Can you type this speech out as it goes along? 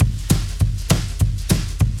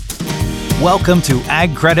Welcome to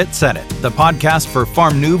Ag Credit Set It, the podcast for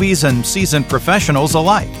farm newbies and seasoned professionals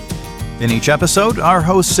alike. In each episode, our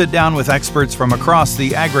hosts sit down with experts from across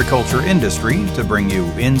the agriculture industry to bring you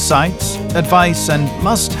insights, advice, and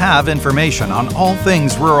must-have information on all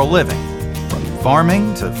things rural living, from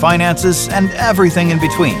farming to finances and everything in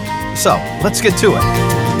between. So, let's get to it.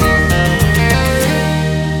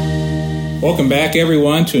 Welcome back,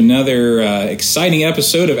 everyone, to another exciting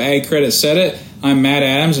episode of Ag Credit Set It. I'm Matt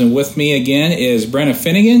Adams, and with me again is Brenna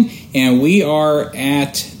Finnegan, and we are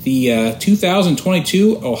at the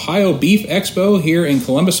 2022 Ohio Beef Expo here in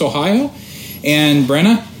Columbus, Ohio. And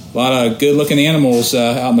Brenna, a lot of good-looking animals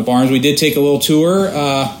out in the barns. We did take a little tour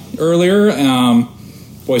earlier.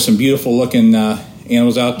 Boy, some beautiful-looking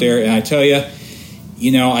animals out there. And I tell you,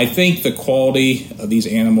 I think the quality of these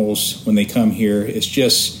animals when they come here is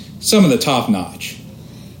just some of the top-notch.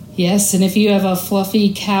 Yes, and if you have a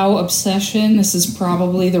fluffy cow obsession, this is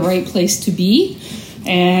probably the right place to be.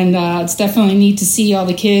 And it's definitely neat to see all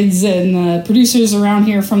the kids and the producers around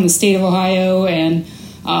here from the state of Ohio and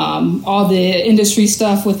all the industry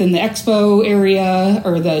stuff within the expo area,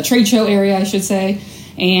 or the trade show area, I should say.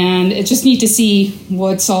 And it's just neat to see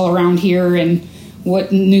what's all around here and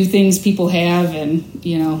what new things people have. And,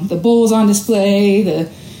 the bulls on display,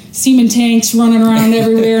 the semen tanks running around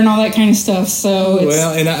everywhere and all that kind of stuff. So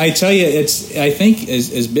and I tell you, I think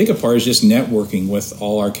as big a part is just networking with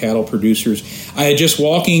all our cattle producers. Just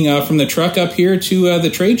walking from the truck up here to the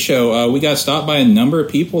trade show, we got stopped by a number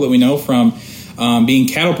of people that we know from being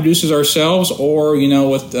cattle producers ourselves, or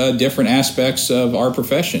with different aspects of our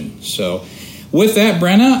profession. So with that,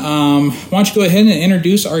 Brenna, why don't you go ahead and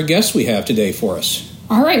introduce our guests we have today for us?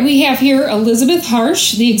 All right, we have here Elizabeth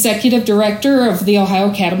Harsh, the Executive Director of the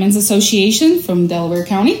Ohio Cattlemen's Association from Delaware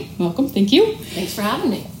County. Welcome, thank you. Thanks for having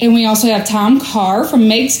me. And we also have Tom Carr from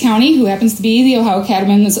Meigs County, who happens to be the Ohio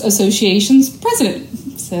Cattlemen's Association's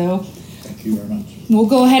president. So, thank you very much. We'll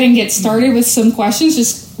go ahead and get started with some questions.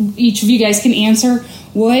 Just each of you guys can answer.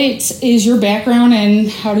 What is your background and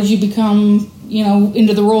how did you become,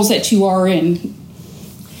 into the roles that you are in?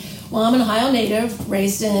 Well, I'm an Ohio native,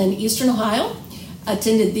 raised in Eastern Ohio.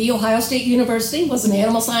 Attended The Ohio State University, was an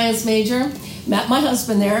animal science major, met my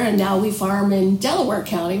husband there, and now we farm in Delaware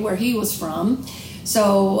County, where he was from.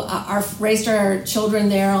 So raised our children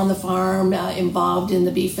there on the farm, involved in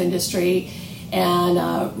the beef industry, and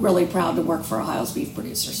really proud to work for Ohio's beef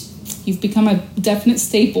producers. You've become a definite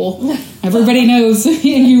staple. Everybody knows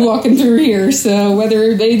you walking through here, so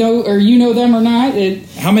whether they know or you know them or not.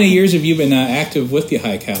 How many years have you been active with the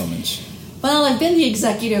Ohio Cattlemen's? Well, I've been the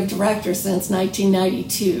executive director since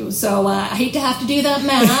 1992, so I hate to have to do that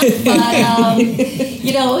math,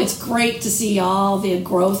 but, it's great to see all the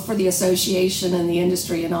growth for the association and the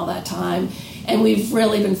industry in all that time, and we've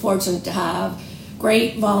really been fortunate to have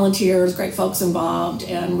great volunteers, great folks involved,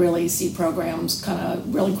 and really see programs kind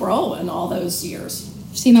of really grow in all those years.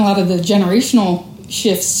 I've seen a lot of the generational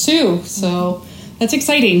shifts, too, so that's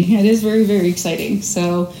exciting. It is very, very exciting,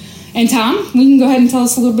 so... And Tom, we can go ahead and tell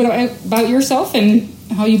us a little bit about yourself and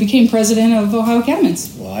how you became president of Ohio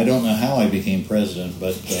Cattlemen's. Well, I don't know how I became president,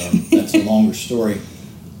 but that's a longer story.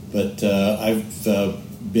 But I've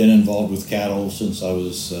been involved with cattle since I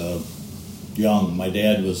was young. My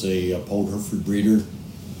dad was a polled Hereford breeder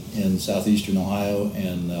in southeastern Ohio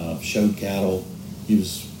and showed cattle. He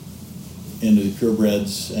was into the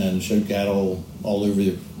purebreds and showed cattle all over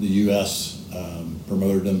the U.S.,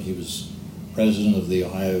 promoted them. He was president of the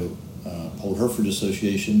Ohio Polled Hereford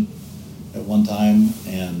Association at one time,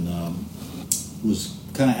 and was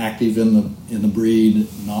kind of active in the breed,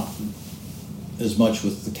 not as much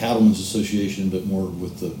with the Cattlemen's Association, but more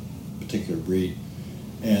with the particular breed.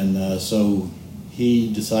 And so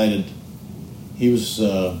he decided he was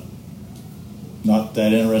not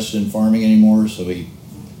that interested in farming anymore, so he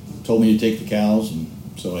told me to take the cows, and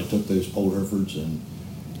so I took those Polled Herefords and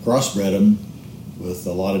crossbred them with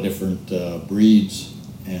a lot of different breeds,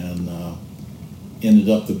 and ended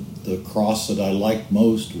up the cross that I liked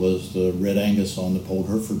most was the Red Angus on the Polled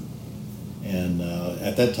Hereford. And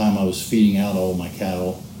at that time I was feeding out all my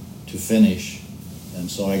cattle to finish,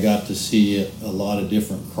 and so I got to see a lot of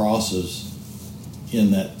different crosses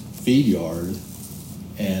in that feed yard,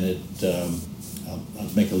 and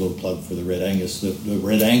I'll make a little plug for the Red Angus. The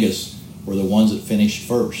Red Angus were the ones that finished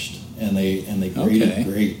first, and they graded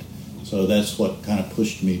great. So that's what kind of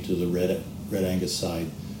pushed me to the Red Angus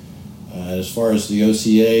side. As far as the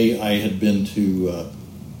OCA, I had been to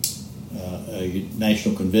a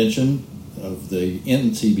national convention of the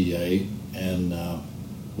NCBA and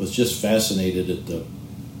was just fascinated at the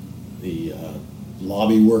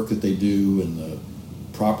lobby work that they do and the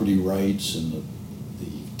property rights and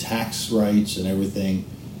tax rights and everything.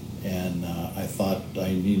 And I thought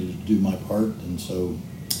I needed to do my part, and so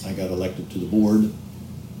I got elected to the board,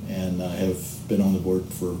 and I have been on the board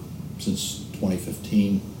since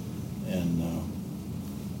 2015, and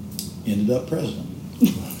ended up president.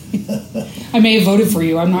 I may have voted for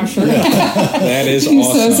you. I'm not sure. That is awesome.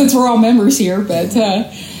 So, since we're all members here, but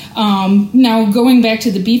now going back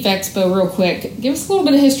to the Beef Expo real quick, give us a little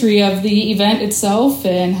bit of history of the event itself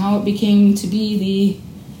and how it became to be the,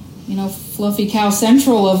 Fluffy Cow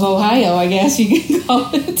Central of Ohio, I guess you can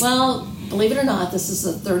call it. Well, believe it or not, this is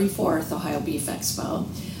the 34th Ohio Beef Expo.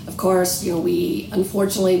 Of course, we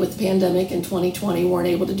unfortunately with the pandemic in 2020 weren't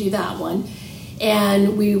able to do that one.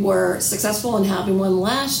 And we were successful in having one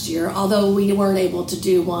last year, although we weren't able to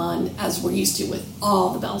do one as we're used to with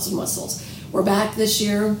all the bells and whistles. We're back this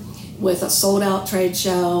year with a sold-out trade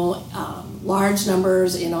show, large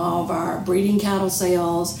numbers in all of our breeding cattle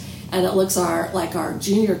sales, and it looks like our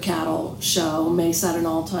junior cattle show may set an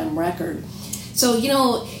all-time record. So,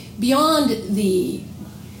 beyond the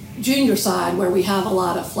junior side where we have a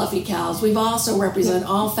lot of fluffy cows, we've also represent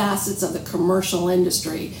all facets of the commercial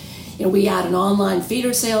industry. We had an online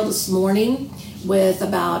feeder sale this morning with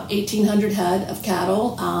about 1,800 head of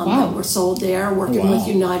cattle that were sold there, working with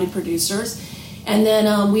United Producers. And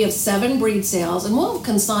then we have 7 breed sales. And we'll have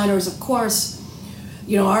consigners, of course.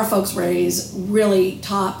 Our folks raise really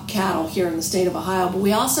top cattle here in the state of Ohio, but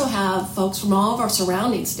we also have folks from all of our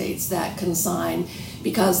surrounding states that consign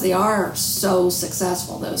because they are so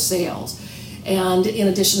successful, those sales. And in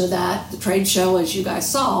addition to that, the trade show, as you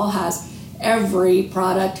guys saw, has every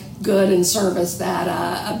product, good, and service that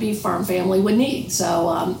a beef farm family would need.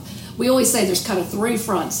 So we always say there's kind of 3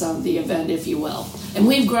 fronts of the event, if you will. And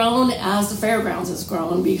we've grown as the fairgrounds has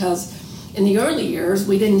grown because in the early years,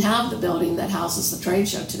 we didn't have the building that houses the trade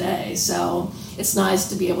show today. So it's nice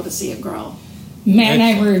to be able to see it grow. Matt and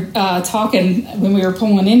I were talking when we were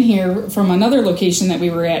pulling in here from another location that we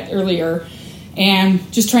were at earlier, and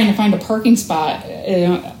just trying to find a parking spot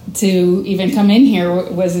to even come in here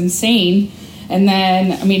was insane. And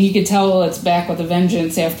then, you could tell it's back with a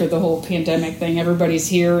vengeance after the whole pandemic thing. Everybody's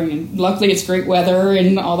here, and luckily it's great weather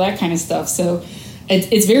and all that kind of stuff. So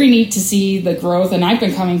it's very neat to see the growth. And I've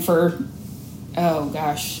been coming for,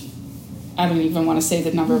 I don't even want to say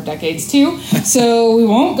the number of decades too. So we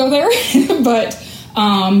won't go there. But,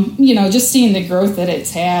 just seeing the growth that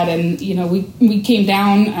it's had. And, we came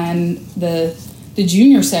down on the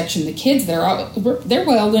junior section, the kids, they're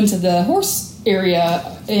well into the horse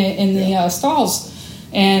area in the stalls,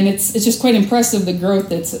 and it's just quite impressive the growth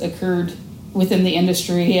that's occurred within the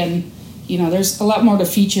industry. And there's a lot more to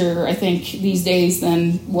feature, I think, these days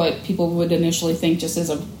than what people would initially think just as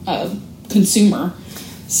a consumer.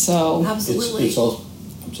 So absolutely. It's also,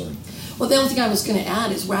 I'm sorry. Well, the only thing I was going to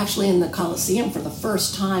add is we're actually in the Coliseum for the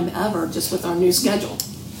first time ever, just with our new schedule.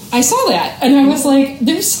 I saw that, and I was like,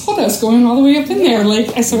 there's sawdust going all the way up in there.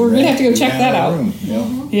 So we're going to have to go check that out.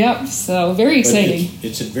 Yep, so very exciting.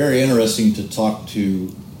 It's very interesting to talk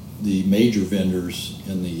to the major vendors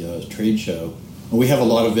in the trade show. And we have a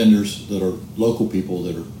lot of vendors that are local people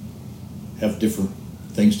that have different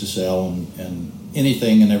things to sell and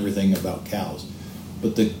anything and everything about cows.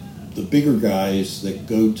 But the bigger guys that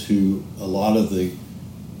go to a lot of the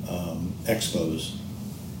expos,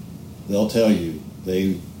 they'll tell you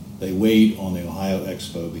they wait on the Ohio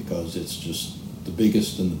Expo because it's just the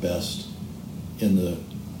biggest and the best in the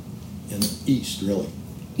East, really.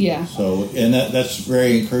 Yeah. So, and that's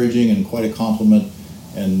very encouraging and quite a compliment,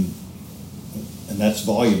 and that's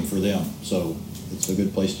volume for them. So it's a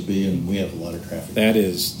good place to be, and we have a lot of traffic. That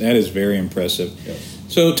is very impressive. Yes.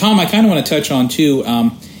 So, Tom, I kind of want to touch on too.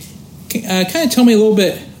 Kind of tell me a little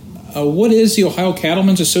bit. What is the Ohio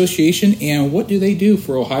Cattlemen's Association, and what do they do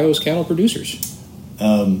for Ohio's cattle producers?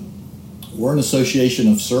 We're an association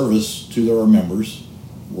of service to our members.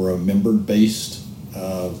 We're a member-based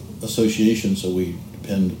association, so we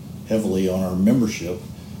depend heavily on our membership,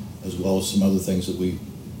 as well as some other things that we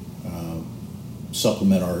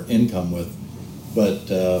supplement our income with. But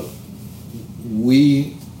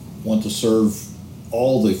we want to serve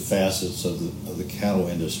all the facets of the cattle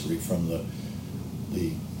industry, from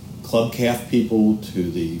the club calf people to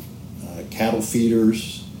the cattle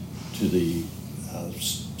feeders to the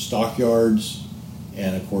stockyards,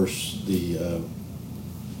 and of course the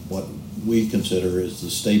what we consider is the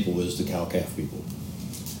staple is the cow calf people.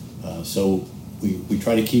 So we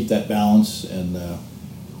try to keep that balance and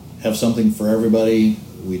have something for everybody.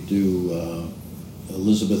 We do.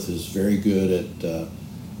 Elizabeth is very good at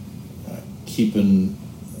keeping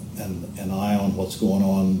an eye on what's going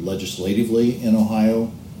on legislatively in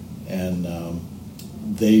Ohio, and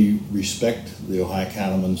they respect the Ohio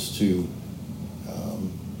Cattlemen's to,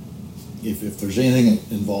 if there's anything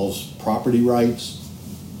that involves property rights,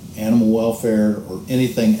 animal welfare, or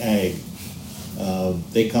anything ag,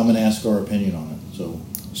 they come and ask our opinion on it. So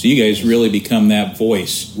you guys really become that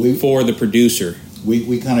voice for the producer.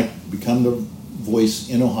 We kind of become the voice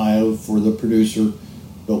in Ohio for the producer,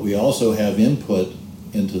 but we also have input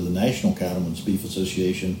into the National Cattlemen's Beef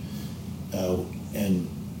Association, and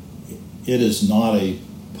it is not a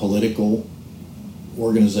political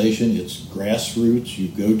organization. It's grassroots. You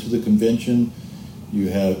go to the convention, you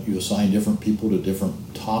assign different people to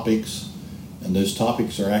different topics, and those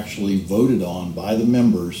topics are actually voted on by the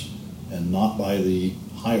members and not by the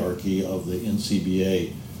hierarchy of the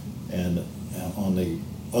NCBA. And on the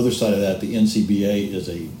other side of that, the NCBA is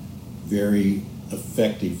a very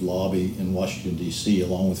effective lobby in Washington, D.C.,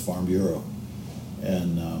 along with Farm Bureau.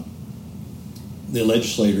 And the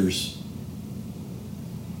legislators,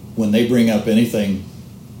 when they bring up anything,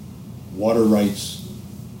 water rights,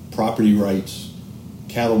 property rights,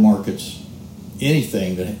 cattle markets,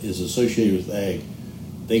 anything that is associated with ag,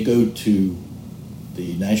 they go to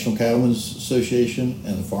the National Cattlemen's Association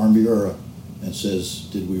and the Farm Bureau and says,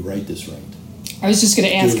 did we write this right? I was just going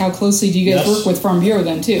to ask, how closely do you guys work with Farm Bureau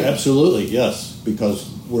then, too? Absolutely, yes, because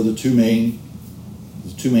we're the two main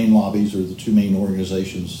lobbies, or the two main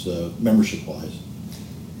organizations membership-wise.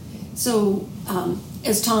 So,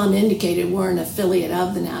 as Tom indicated, we're an affiliate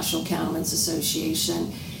of the National Cattlemen's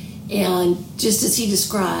Association, and just as he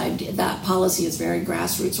described, that policy is very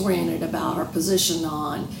grassroots-oriented about our position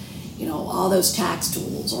on, all those tax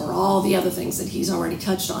tools or all the other things that he's already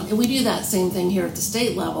touched on. And we do that same thing here at the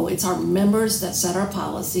state level. It's our members that set our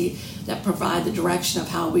policy, that provide the direction of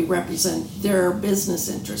how we represent their business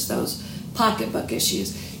interests, those pocketbook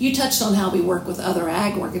issues. You touched on how we work with other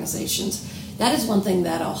ag organizations. That is one thing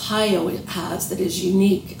that Ohio has that is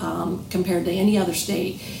unique compared to any other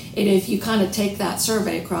state. And if you kind of take that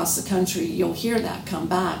survey across the country, you'll hear that come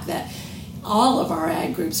back, that all of our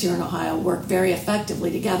ag groups here in Ohio work very effectively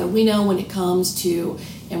together. We know when it comes to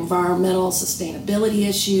environmental sustainability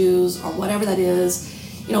issues or whatever that is,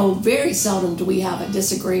 very seldom do we have a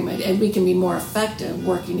disagreement, and we can be more effective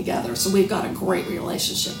working together. So we've got a great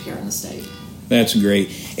relationship here in the state. That's great.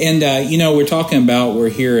 And, we're talking about, we're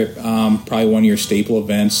here at probably one of your staple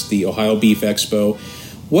events, the Ohio Beef Expo.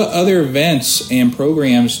 What other events and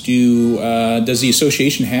programs does the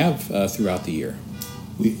association have throughout the year?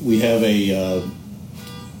 We have a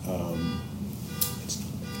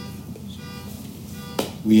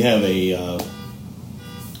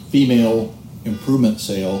female improvement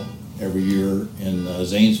sale every year in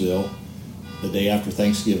Zanesville the day after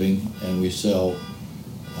Thanksgiving, and we sell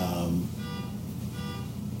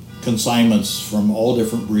consignments from all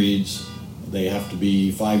different breeds. They have to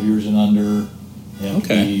be 5 years and under. They have to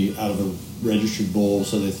be out of a registered bull,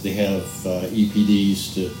 so that they have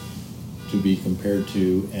EPDs to be compared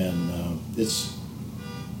to, and it's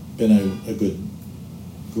been a good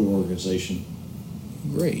organization.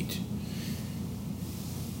 Great.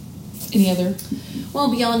 Any other? Well,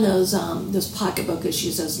 beyond those pocketbook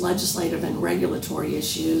issues, those legislative and regulatory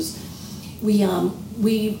issues, we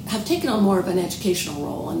have taken on more of an educational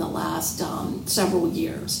role in the last several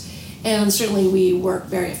years. And certainly we work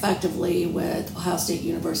very effectively with Ohio State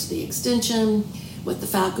University Extension, with the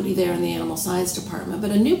faculty there in the Animal Science Department.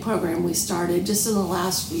 But a new program we started just in the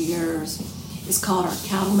last few years is called our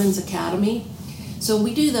Cattlemen's Academy. So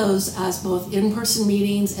we do those as both in-person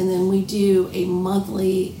meetings, and then we do a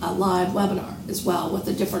monthly live webinar as well with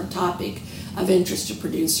a different topic of interest to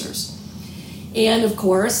producers. And of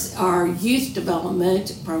course, our youth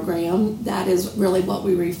development program, that is really what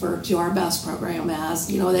we refer to our BEST program as.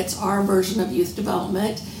 That's our version of youth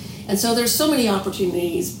development. And so there's so many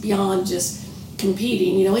opportunities beyond just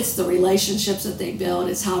competing. It's the relationships that they build.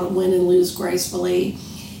 It's how to win and lose gracefully.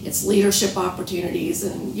 It's leadership opportunities,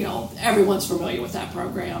 and everyone's familiar with that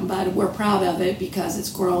program, but we're proud of it because it's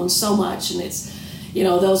grown so much, and it's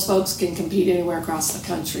those folks can compete anywhere across the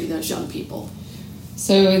country, those young people.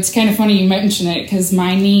 So it's kind of funny you mention it, because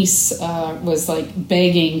my niece was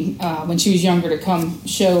begging when she was younger to come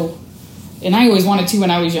show, and I always wanted to when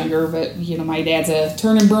I was younger, but my dad's a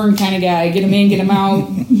turn and burn kind of guy, get them in, get them out,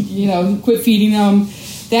 quit feeding them,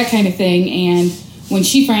 that kind of thing. And when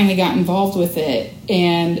she finally got involved with it,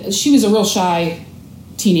 and she was a real shy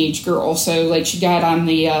teenage girl, so she got on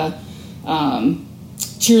the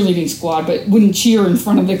cheerleading squad, but wouldn't cheer in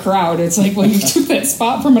front of the crowd. It's well, you took that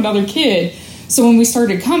spot from another kid. So when we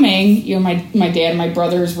started coming, my dad and my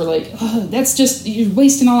brothers were like, oh, that's just, you're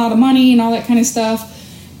wasting a lot of money and all that kind of stuff.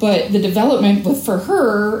 But the development for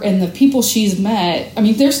her and the people she's met, I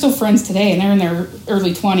mean, they're still friends today, and they're in their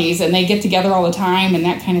early 20s, and they get together all the time and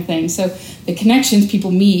that kind of thing. So the connections people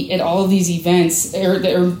meet at all of these events, or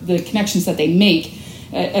the connections that they make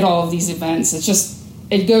at all of these events,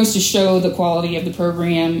 it goes to show the quality of the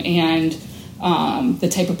program and the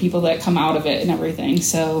type of people that come out of it and everything.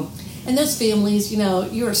 So, and those families,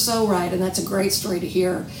 you are so right, and that's a great story to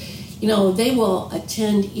hear. They will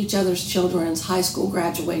attend each other's children's high school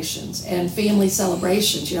graduations and family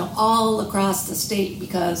celebrations, all across the state,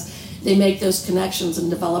 because they make those connections and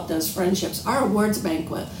develop those friendships. Our awards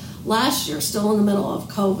banquet last year, still in the middle of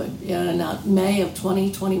COVID, in May of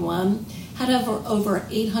 2021, had over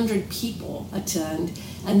 800 people attend,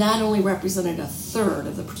 and that only represented a third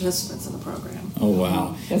of the participants in the program. Oh,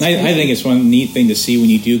 wow. And I think it's one neat thing to see when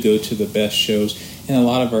you do go to the best shows, and a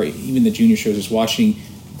lot of even the junior shows, is watching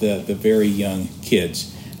the very young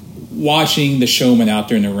kids, watching the showmen out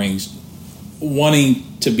there in the rings, wanting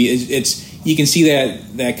to be. You can see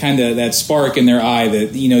that kind of that spark in their eye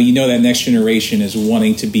that that next generation is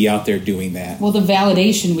wanting to be out there doing that. Well, the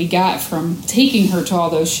validation we got from taking her to all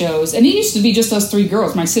those shows, and it used to be just us three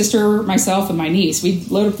girls, my sister, myself, and my niece. We'd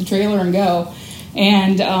load up the trailer and go.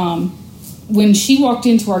 And when she walked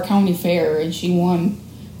into our county fair and she won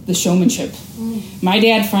the showmanship, my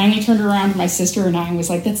dad finally turned around to my sister and I and was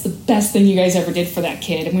like, "That's the best thing you guys ever did for that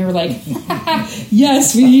kid." And we were like,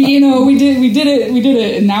 "Yes, we did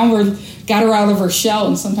it." And now we're got her out of her shell,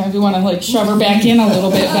 and sometimes we want to shove her back in a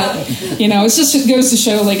little bit. But it goes to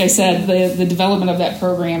show, like I said, the development of that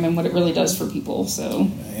program and what it really does for people. So,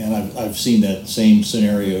 and I've seen that same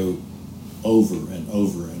scenario over and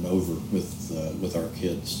over and over with our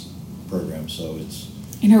kids program. So it's.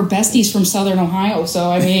 And her bestie's from Southern Ohio,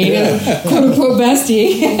 so I mean, quote unquote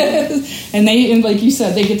bestie. and like you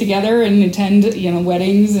said, they get together and attend,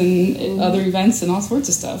 weddings and other events and all sorts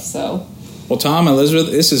of stuff. So, well, Tom,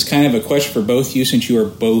 Elizabeth, this is kind of a question for both you, since you are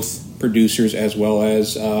both producers as well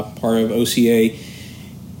as part of OCA.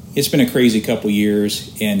 It's been a crazy couple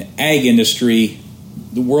years in ag industry,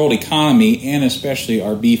 the world economy, and especially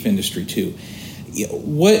our beef industry too.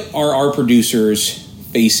 What are our producers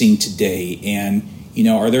facing today? And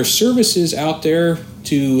are there services out there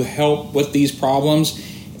to help with these problems?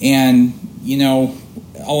 And,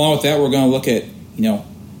 along with that, we're going to look at,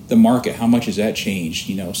 the market. How much has that changed?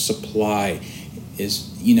 Supply is,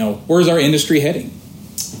 where's our industry heading?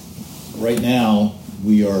 Right now,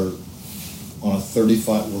 we are on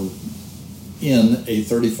we're in a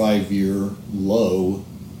 35-year low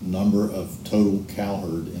number of total cow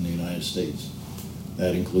herd in the United States.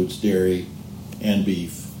 That includes dairy and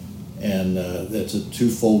beef. And that's a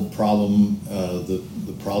twofold problem. The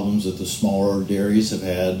problems that the smaller dairies have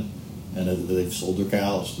had, and they've sold their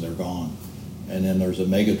cows and they're gone. And then there's a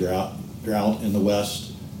mega drought in the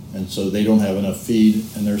West, and so they don't have enough feed,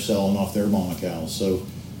 and they're selling off their mama cows. So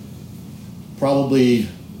probably,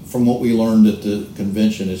 from what we learned at the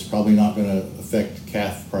convention, it's probably not going to affect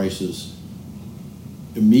calf prices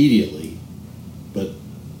immediately, but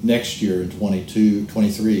next year in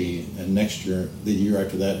 23, and next year, the year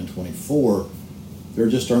after that in 24, there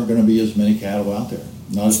just aren't going to be as many cattle out there.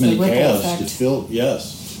 Not as many calves to fill.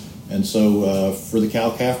 Yes. And so for the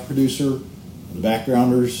cow-calf producer, the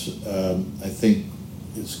backgrounders, I think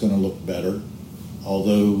it's going to look better.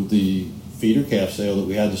 Although the feeder calf sale that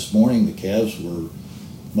we had this morning, the calves were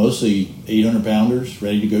mostly 800-pounders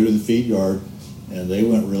ready to go to the feed yard, and they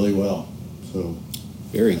went really well. So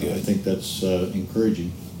very good. I think that's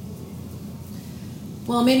encouraging.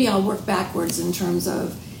 Well, maybe I'll work backwards in terms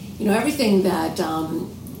of, everything that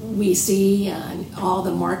we see and all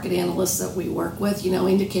the market analysts that we work with,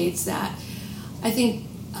 indicates that I think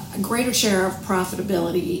a greater share of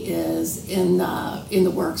profitability is in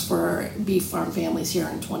the works for beef farm families here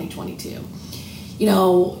in 2022.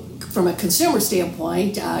 From a consumer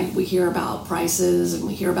standpoint, we hear about prices and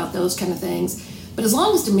we hear about those kind of things. But as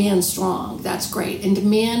long as demand's strong, that's great. And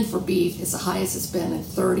demand for beef is the highest it's been in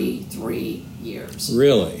 33 years.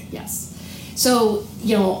 Really? Yes. So,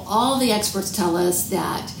 all the experts tell us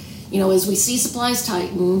that, as we see supplies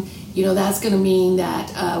tighten, that's going to mean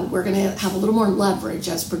that we're going to have a little more leverage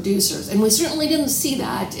as producers. And we certainly didn't see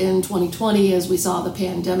that in 2020 as we saw the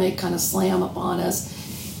pandemic kind of slam upon us.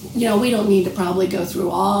 We don't need to probably go through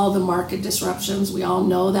all the market disruptions. We all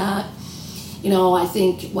know that. I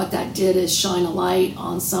think what that did is shine a light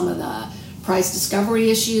on some of the price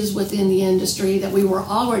discovery issues within the industry that we were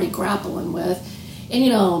already grappling with.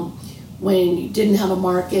 And, when you didn't have a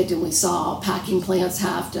market and we saw packing plants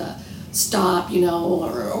have to stop,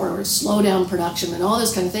 or slow down production and all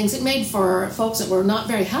those kind of things, it made for folks that were not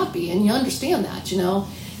very happy. And you understand that,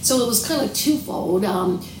 So it was kind of twofold.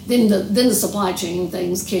 Then the supply chain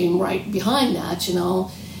things came right behind that,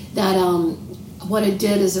 that what it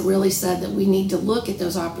did is it really said that we need to look at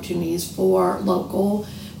those opportunities for local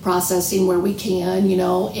processing where we can,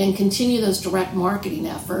 and continue those direct marketing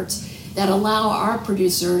efforts that allow our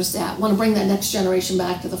producers that want to bring that next generation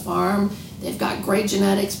back to the farm. They've got great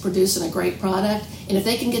genetics producing a great product, and if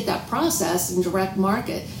they can get that processed in direct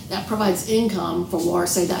market, that provides income for,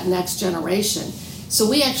 say, that next generation. So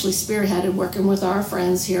we actually spearheaded working with our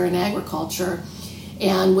friends here in agriculture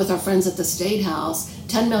and with our friends at the State House,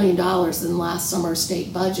 $10 million in last summer's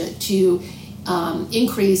state budget to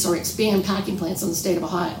increase or expand packing plants in the state of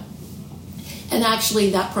Ohio. And actually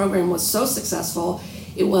that program was so successful,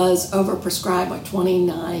 it was overprescribed by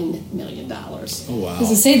 $29 million. Oh, wow.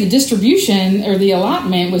 As I say, the distribution or the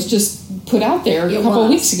allotment was just put out there a couple of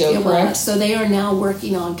weeks ago, correct? So they are now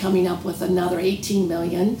working on coming up with another $18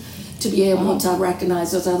 million to be able to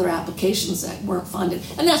recognize those other applications that weren't funded.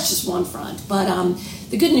 And that's just one front. But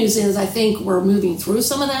the good news is I think we're moving through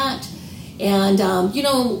some of that. And,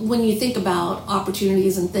 when you think about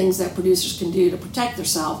opportunities and things that producers can do to protect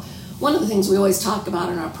themselves, one of the things we always talk about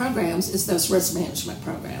in our programs is those risk management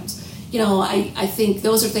programs. I think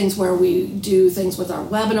those are things where we do things with our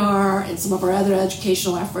webinar and some of our other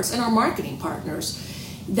educational efforts and our marketing partners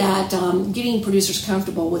that getting producers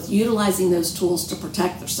comfortable with utilizing those tools to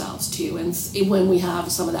protect themselves too, and when we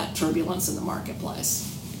have some of that turbulence in the marketplace.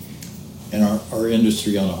 And our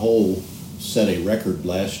industry on a whole set a record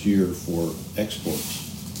last year for exports.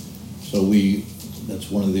 So that's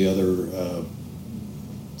one of the other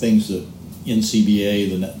things that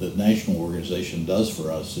NCBA, the national organization, does for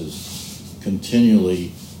us is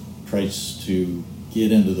continually tries to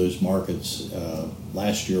get into those markets.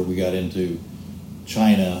 Last year we got into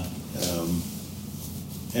China,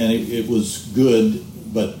 and it was good,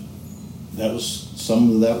 but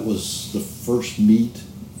some of that was the first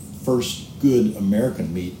good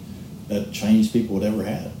American meat that Chinese people had ever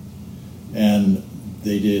had, and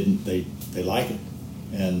they like it,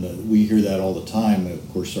 and we hear that all the time.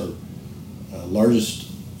 Of course, our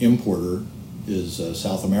largest importer is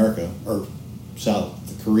South America or South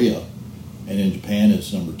Korea, and in Japan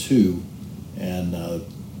it's number 2, and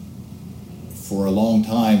for a long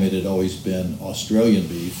time it had always been Australian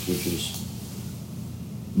beef, which is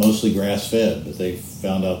mostly grass-fed, but they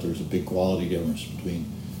found out there's a big quality difference between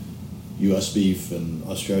U.S. beef and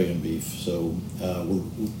Australian beef. So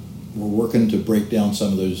we're working to break down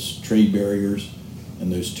some of those trade barriers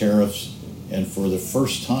and those tariffs. And for the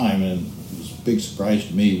first time, and it was a big surprise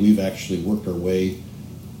to me, we've actually worked our way,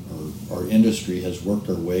 or our industry has worked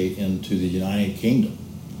our way into the United Kingdom.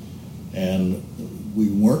 And we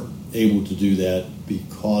weren't able to do that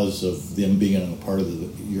because of them being a part of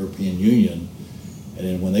the European Union. And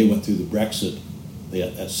then when they went through the Brexit,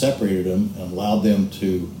 that separated them and allowed them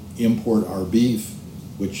to import our beef,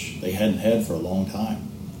 which they hadn't had for a long time.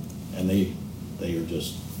 And they are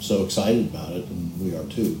just so excited about it, and we are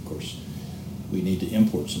too. Of course, we need to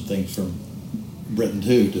import some things from Britain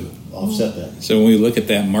too to offset that. So when we look at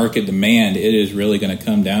that market demand, it is really going to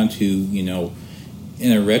come down to,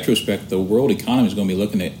 in a retrospect, the world economy is going to be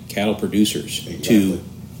looking at cattle producers to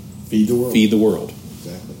feed the world.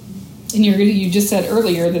 Exactly. And you just said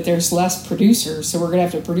earlier that there's less producers, so we're going to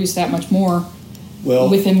have to produce that much more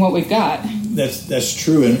within what we've got. That's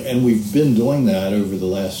true, and we've been doing that over the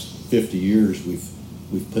last 50 years.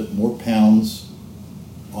 We've put more pounds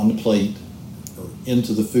on the plate or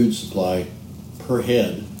into the food supply per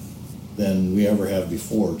head than we ever have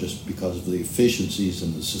before, just because of the efficiencies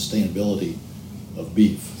and the sustainability of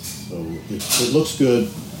beef. So it looks good.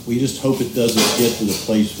 We just hope it doesn't get to the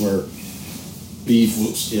place where beef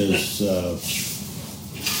is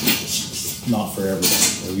not for everybody.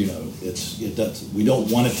 Or, we don't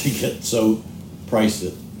want it to get so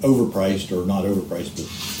overpriced, or not overpriced, but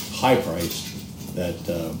high priced, that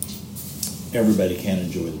everybody can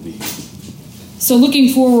enjoy the beef. So looking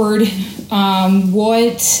forward,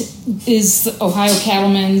 what is Ohio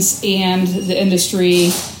Cattlemen's and the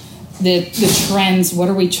industry, the trends? What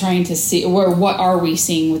are we trying to see, or what are we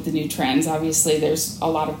seeing with the new trends? Obviously, there's a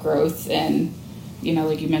lot of growth, and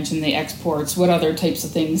like you mentioned, the exports. What other types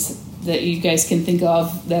of things that you guys can think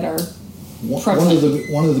of that are prevalent?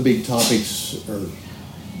 One of the big topics or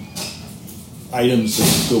items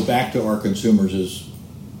that go back to our consumers is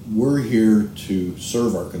we're here to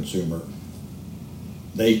serve our consumer.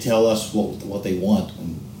 They tell us what they want,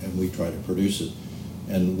 and we try to produce it.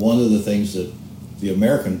 And one of the things that the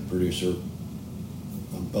American producer,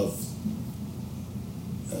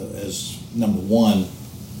 as number one,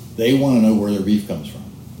 they want to know where their beef comes from,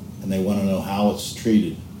 and they want to know how it's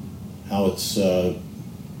treated, how it's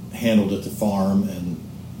handled at the farm,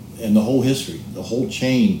 and the whole history, the whole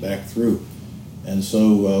chain back through. And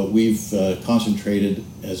so we've concentrated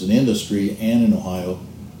as an industry and in Ohio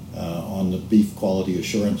on the beef quality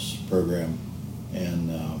assurance program,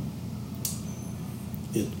 and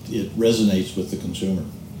it resonates with the consumer.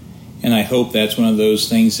 And I hope that's one of those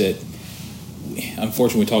things that,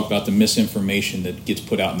 unfortunately, we talk about the misinformation that gets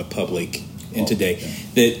put out in the public today. Yeah.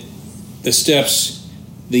 That the steps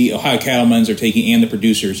the Ohio cattlemen's are taking and the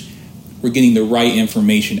producers, we're getting the right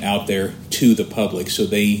information out there to the public so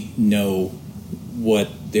they know what's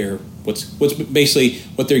basically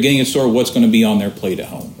what they're getting in store, what's going to be on their plate at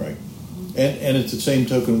home. Right. And at the same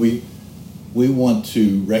token, we want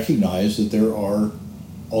to recognize that there are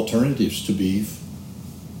alternatives to beef,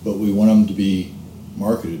 but we want them to be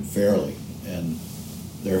marketed fairly. And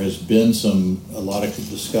there has been a lot of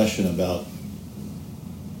discussion about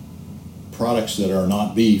products that are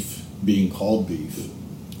not beef being called beef,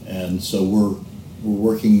 and so we're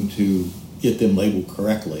working to get them labeled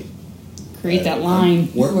correctly. Create that line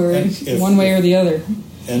where it's one way or the other.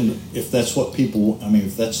 And if that's what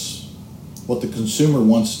if that's what the consumer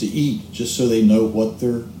wants to eat, just so they know what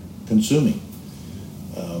they're consuming.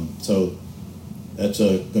 So that's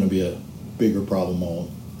going to be a bigger problem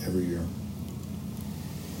every year.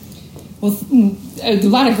 Well, a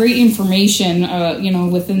lot of great information,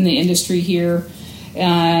 within the industry here,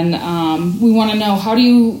 and we want to know, how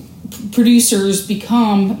do producers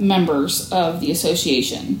become members of the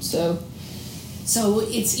association? So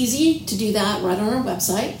it's easy to do that right on our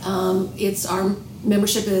website. Our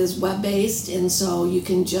membership is web-based, and so you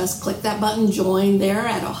can just click that button, join there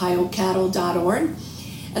at ohiocattle.org.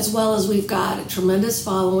 As well as we've got a tremendous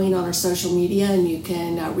following on our social media, and you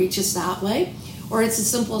can reach us that way. Or it's as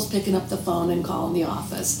simple as picking up the phone and calling the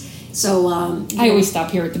office. So I always stop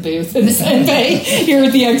here at the booth and pay here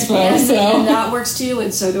at the expo. And that works too,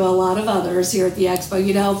 and so do a lot of others here at the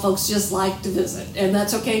expo. Folks just like to visit, and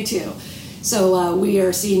that's okay too. So we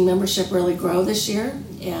are seeing membership really grow this year,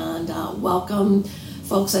 and welcome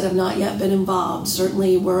folks that have not yet been involved.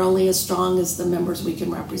 Certainly, we're only as strong as the members we can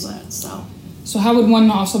represent. So how would one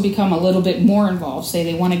also become a little bit more involved? Say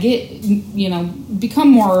they want to become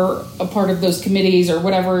more a part of those committees or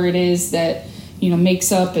whatever it is that,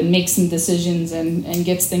 makes up and makes some decisions and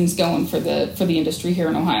gets things going for the industry here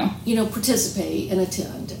in Ohio. Participate and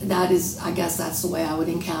attend. That is, I guess that's the way I would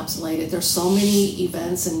encapsulate it. There's so many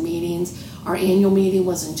events and meetings. Our annual meeting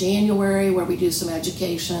was in January, where we do some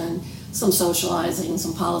education, some socializing,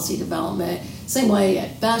 some policy development. Same way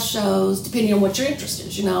at best shows, depending on what your interest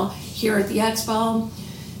is. Here at the expo,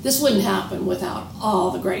 this wouldn't happen without all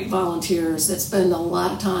the great volunteers that spend a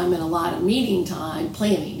lot of time and a lot of meeting time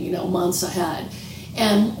planning, months ahead.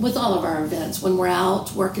 And with all of our events, when we're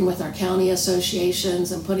out working with our county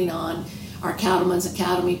associations and putting on our Cattlemen's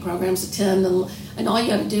Academy programs, attend, and all you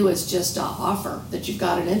got to do is just offer that you've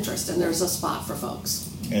got an interest, and there's a spot for folks.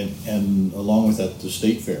 And along with that, the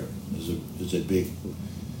state fair is a big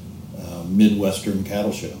Midwestern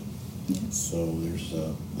cattle show. Yes. So there's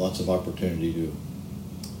lots of opportunity to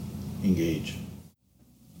engage.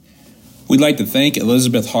 We'd like to thank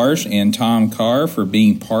Elizabeth Harsh and Tom Carr for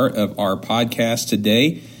being part of our podcast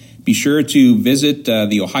today. Be sure to visit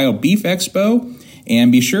the Ohio Beef Expo,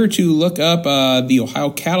 and be sure to look up the Ohio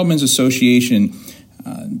Cattlemen's Association.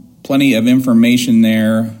 Plenty of information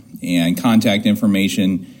there and contact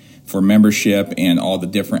information for membership and all the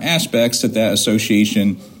different aspects that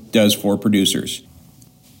association does for producers.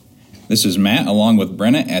 This is Matt along with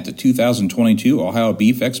Brenna at the 2022 Ohio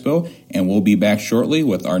Beef Expo, and we'll be back shortly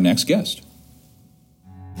with our next guest.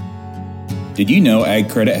 Did you know Ag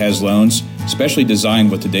Credit has loans specially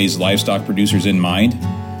designed with today's livestock producers in mind?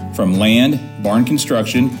 From land, barn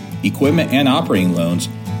construction, equipment, and operating loans,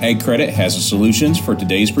 Ag Credit has the solutions for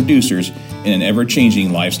today's producers in an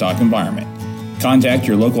ever-changing livestock environment. Contact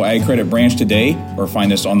your local Ag Credit branch today or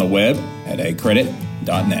find us on the web at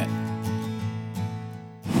agcredit.net.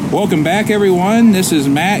 Welcome back, everyone. This is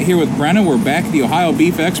Matt here with Brenna. We're back at the Ohio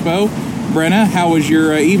Beef Expo. Brenna, how was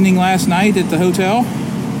your evening last night at the hotel?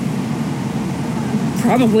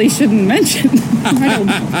 Probably shouldn't mention.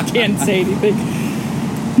 Can't say anything.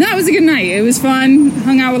 No, it was a good night. It was fun.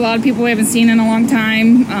 Hung out with a lot of people we haven't seen in a long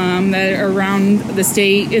time that are around the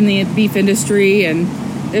state in the beef industry, and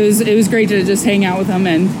it was great to just hang out with them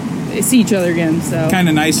and see each other again. So kind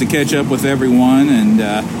of nice to catch up with everyone. And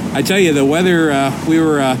I tell you, the weather, we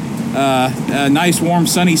were a nice, warm,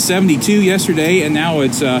 sunny 72 yesterday, and now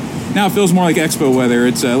it feels more like expo weather.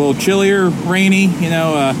 It's a little chillier, rainy,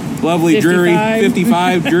 lovely, 55. Dreary,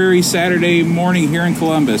 55, dreary Saturday morning here in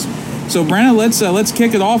Columbus. So, Brenna, let's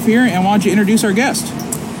kick it off here, and why don't you introduce our guest?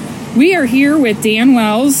 We are here with Dan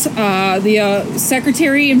Wells, the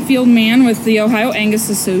Secretary and Field Man with the Ohio Angus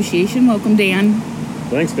Association. Welcome, Dan.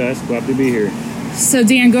 Thanks, guys. Glad to be here. So,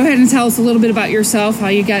 Dan, go ahead and tell us a little bit about yourself, how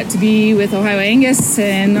you got to be with Ohio Angus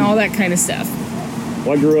and all that kind of stuff.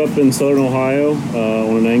 Well, I grew up in Southern Ohio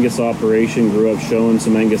on an Angus operation, grew up showing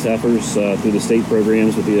some Angus heifers through the state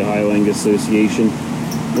programs with the Ohio Angus Association.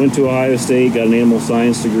 Went to Ohio State, got an animal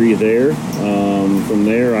science degree there. From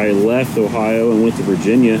there, I left Ohio and went to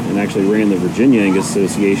Virginia and actually ran the Virginia Angus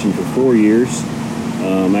Association for 4 years.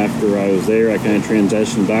 After I was there, I kind of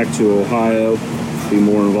transitioned back to Ohio, be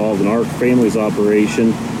more involved in our family's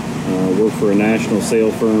operation. Worked for a national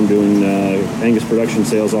sale firm doing Angus production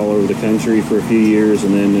sales all over the country for a few years,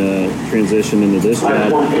 and then transitioned into this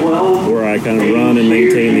job where I kind of run and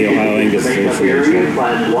maintain the Ohio Angus Association.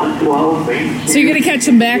 So you're going to catch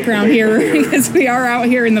some background here because we are out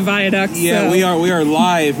here in the viaduct. Yeah, so. we are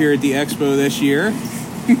live here at the expo this year.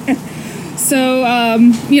 So,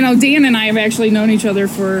 Dan and I have actually known each other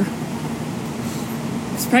for,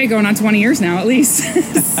 it's probably going on 20 years now at least.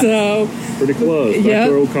 So pretty close. Back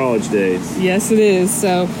to our old college days. Yes, it is.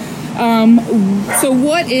 So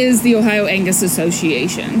what is the Ohio Angus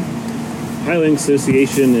Association? Ohio Angus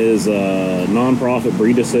Association is a nonprofit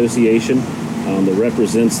breed association that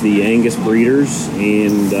represents the Angus breeders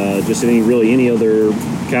and just any other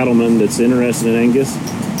cattleman that's interested in Angus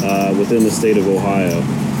within the state of Ohio.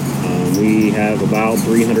 We have about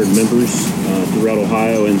 300 members throughout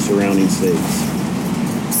Ohio and surrounding states.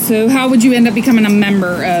 So how would you end up becoming a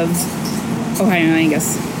member of Ohio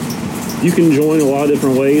Angus? You can join a lot of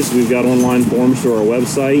different ways. We've got online forms through our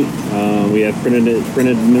website. We have printed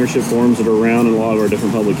membership forms that are around in a lot of our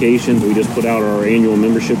different publications. We just put out our annual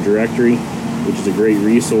membership directory, which is a great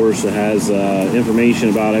resource that has information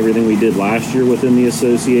about everything we did last year within the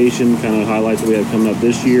association, kind of highlights what we have coming up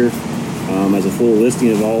this year, as a full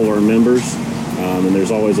listing of all of our members. And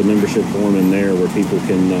there's always a membership form in there where people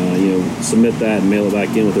can, submit that and mail it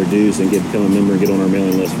back in with their dues and become a member and get on our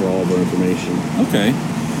mailing list for all of our information. Okay.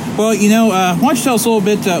 Well, why don't you tell us a little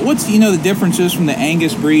bit, what's, the differences from the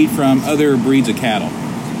Angus breed from other breeds of cattle?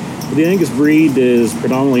 The Angus breed is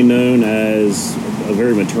predominantly known as a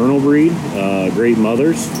very maternal breed, great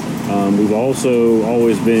mothers. We've also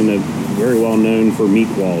always been very well known for meat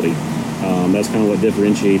quality. That's kind of what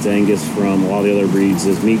differentiates Angus from a lot of the other breeds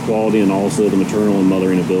is meat quality and also the maternal and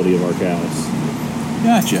mothering ability of our cows.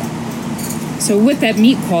 Gotcha. So with that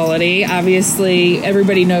meat quality, obviously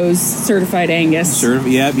everybody knows certified Angus.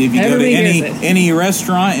 Yeah, if you go to Everybody any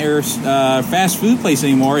restaurant or fast food place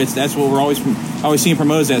anymore, that's what we're always seeing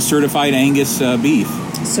promoted, that certified Angus beef.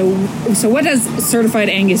 So what does certified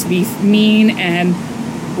Angus beef mean, and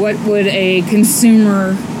what would a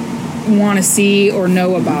consumer want to see or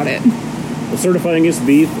know about it? Well, Certified Angus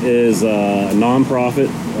Beef is a nonprofit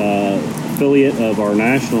affiliate of our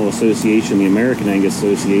national association, the American Angus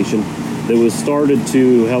Association, that was started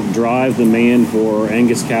to help drive demand for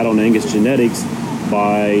Angus cattle and Angus genetics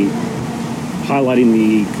by highlighting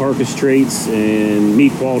the carcass traits and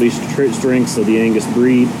meat quality strengths of the Angus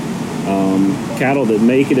breed. Cattle that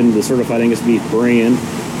make it into the Certified Angus Beef brand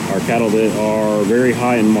are cattle that are very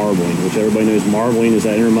high in marbling, which everybody knows marbling is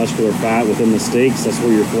that intermuscular fat within the steaks. That's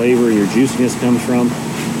where your flavor and your juiciness comes from.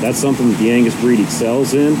 That's something that the Angus breed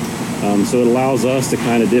excels in. So it allows us to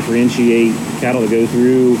kind of differentiate cattle that go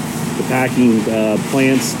through the packing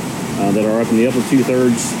plants that are up in the upper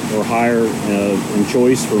 2/3 or higher in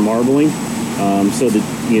choice for marbling. So that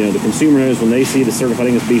the consumer knows when they see the Certified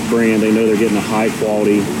Angus Beef brand, they know they're getting a high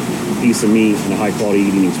quality piece of meat and a high quality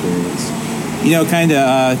eating experience. Kind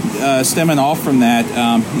of stemming off from that,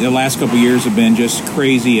 the last couple of years have been just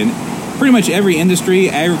crazy, and pretty much every industry,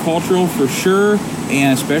 agricultural for sure,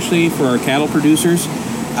 and especially for our cattle producers.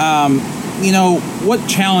 What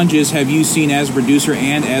challenges have you seen as a producer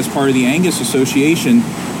and as part of the Angus Association?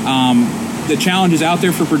 The challenges out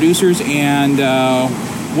there for producers, and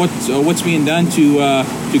what's being done to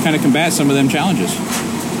kind of combat some of them challenges?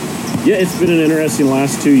 Yeah, it's been an interesting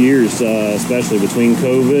last 2 years, especially between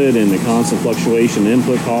COVID and the constant fluctuation in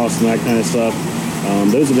input costs and that kind of stuff.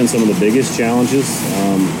 Those have been some of the biggest challenges.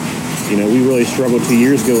 We really struggled 2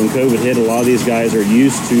 years ago when COVID hit. A lot of these guys are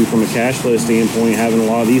used to, from a cash flow standpoint, having a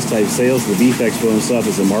lot of these type sales. The Beef Expo and stuff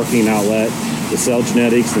is a marketing outlet to sell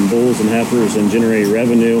genetics and bulls and heifers and generate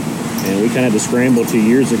revenue. And we kind of had to scramble 2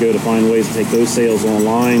 years ago to find ways to take those sales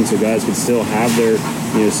online so guys could still have their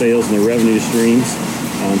sales and their revenue streams.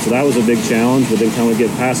 So that was a big challenge, but then kind of get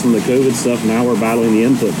past some of the COVID stuff. Now we're battling the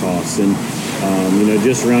input costs. And,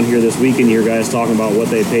 just around here this weekend, you guys talking about what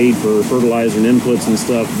they paid for fertilizer and inputs and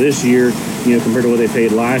stuff this year, compared to what they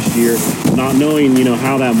paid last year, not knowing,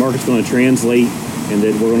 how that market's going to translate and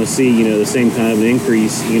that we're going to see, the same kind of an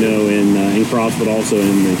increase, in crops, but also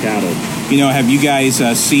in cattle. Have you guys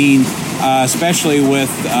seen, especially with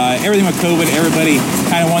everything with COVID, everybody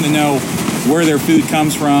kind of wanted to know where their food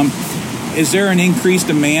comes from. Is there an increased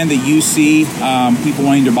demand that you see, people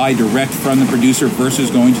wanting to buy direct from the producer versus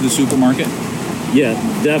going to the supermarket? Yeah,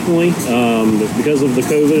 definitely. Because of the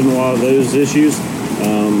COVID and a lot of those issues,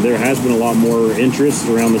 there has been a lot more interest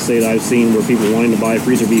around the state I've seen where people wanting to buy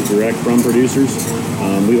freezer beef direct from producers.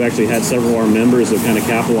 We've actually had several of our members that kind of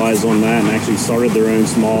capitalized on that and actually started their own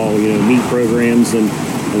small, meat programs and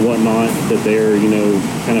whatnot that they're,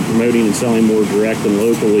 kind of promoting and selling more direct and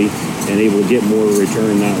locally and able to get more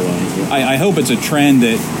return that way. I hope it's a trend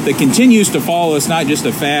that continues to follow. It's not just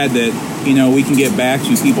a fad that, we can get back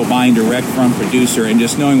to people buying direct from producer and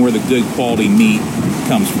just knowing where the good quality meat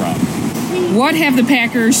comes from. What have the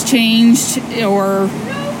Packers changed, or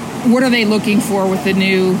what are they looking for with the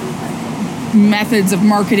new methods of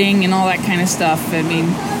marketing and all that kind of stuff? I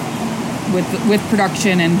mean, with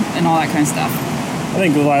production and all that kind of stuff. I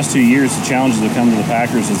think the last 2 years, the challenges that come to the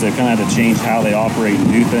Packers is they've kind of had to change how they operate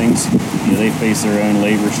and do things. They face their own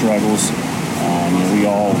labor struggles. We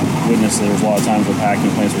all witnessed that there was a lot of times where packing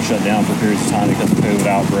plants were shut down for periods of time because of COVID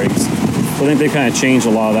outbreaks. So I think they've kind of changed a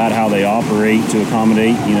lot of that, how they operate to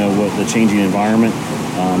accommodate, what the changing environment.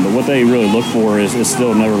 But what they really look for is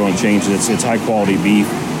still never going to change. It's high quality beef,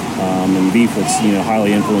 and beef that's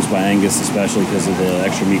highly influenced by Angus, especially because of the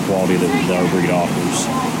extra meat quality that our breed offers.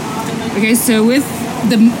 Okay, so with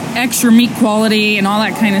the extra meat quality and all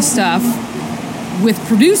that kind of stuff, with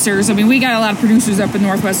producers, I mean, we got a lot of producers up in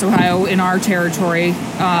Northwest Ohio in our territory,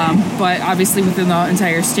 but obviously within the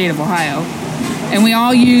entire state of Ohio. And we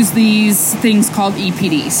all use these things called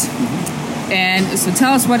EPDs. And so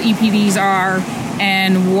tell us what EPDs are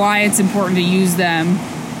and why it's important to use them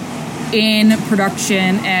in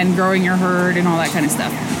production and growing your herd and all that kind of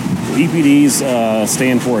stuff. EPDs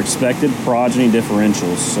stand for expected progeny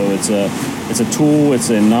differentials. So it's a tool, it's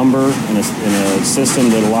a number, and a system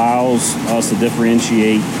that allows us to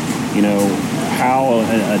differentiate, how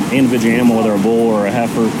an individual animal, whether a bull or a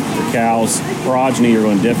heifer or cow's progeny, are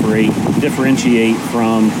going to differentiate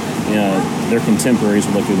from their contemporaries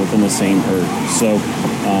within the same herd. So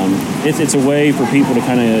it's a way for people to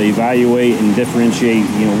kind of evaluate and differentiate,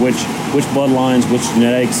 which bloodlines, which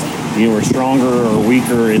genetics, are stronger or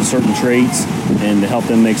weaker in certain traits, and to help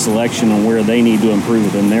them make selection on where they need to improve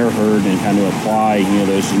within their herd and kind of apply,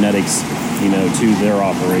 those genetics, to their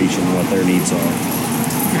operation and what their needs are.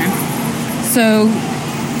 Okay. So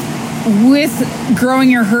with growing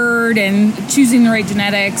your herd and choosing the right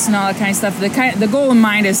genetics and all that kind of stuff, the goal in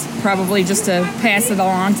mind is probably just to pass it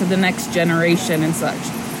along to the next generation and such.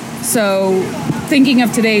 So thinking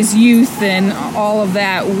of today's youth and all of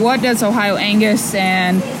that, what does Ohio Angus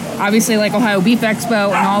and obviously like Ohio Beef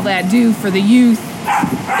Expo and all that do for the youth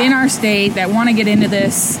in our state that want to get into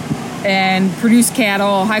this and produce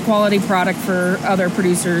cattle, high quality product for other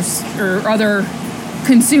producers or other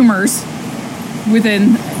consumers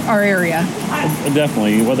within our area?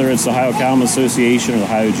 Definitely, whether it's the Ohio Cattlemen Association or the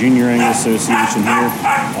Ohio Junior Angus Association here,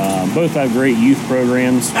 both have great youth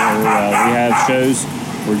programs where we have shows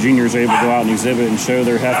where juniors are able to go out and exhibit and show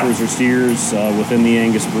their heifers or steers within the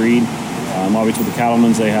Angus breed. Obviously with the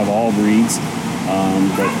Cattlemen's, they have all breeds,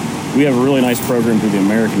 but we have a really nice program through the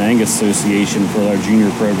American Angus Association for our junior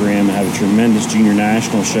program and have a tremendous junior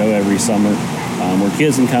national show every summer where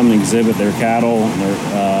kids can come and exhibit their cattle,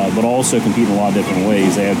 but also compete in a lot of different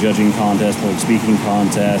ways. They have judging contests, public speaking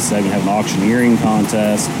contests, they even have an auctioneering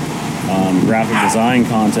contest, graphic design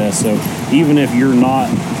contest. So even if you're not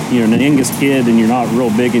an Angus kid and you're not real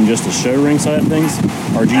big in just the show ring side of things,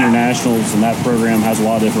 our junior nationals and that program has a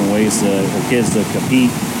lot of different ways for kids to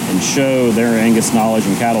compete and show their Angus knowledge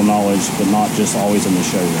and cattle knowledge, but not just always in the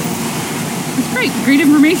show ring. That's great. Great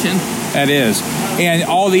information. That is. And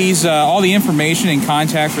all the information and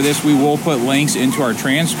contact for this, we will put links into our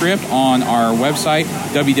transcript on our website,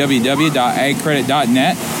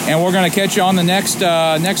 www.agcredit.net. And we're going to catch you on the next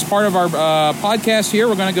part of our podcast here.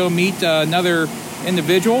 We're going to go meet another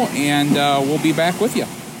individual, and we'll be back with you.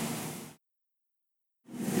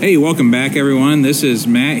 Hey, welcome back, everyone. This is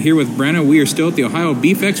Matt here with Brenna. We are still at the Ohio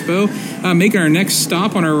Beef Expo, making our next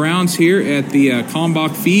stop on our rounds here at the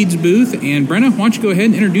Kalmbach Feeds booth. And Brenna, why don't you go ahead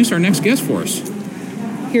and introduce our next guest for us?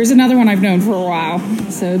 Here's another one I've known for a while.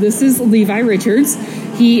 So this is Levi Richards.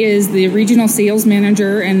 He is the regional sales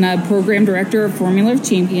manager and the program director of Formula of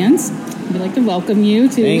Champions. We'd like to welcome you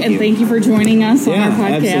thank you for joining us on our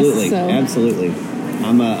podcast. Absolutely.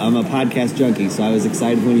 I'm a podcast junkie, so I was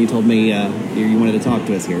excited when you told me you wanted to talk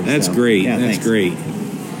to us here. That's great. Yeah, That's thanks. great.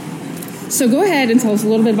 So go ahead and tell us a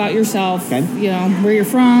little bit about yourself. Okay. Where you're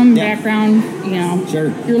from, Yeah. background. Sure.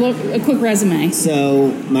 A quick resume.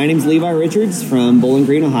 So my name's Levi Richards from Bowling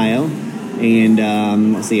Green, Ohio. And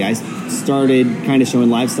I started kind of showing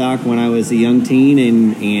livestock when I was a young teen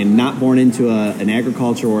and not born into an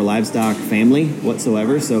agriculture or livestock family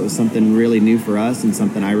whatsoever. So it was something really new for us and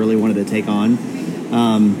something I really wanted to take on.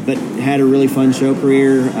 But had a really fun show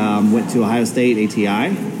career. Went to Ohio State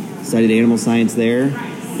ATI, studied animal science there.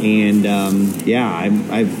 And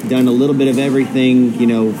I've done a little bit of everything,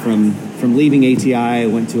 from leaving ATI. I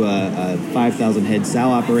went to a 5,000 head sow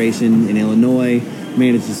operation in Illinois.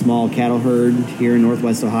 Managed a small cattle herd here in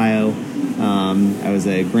Northwest Ohio. I was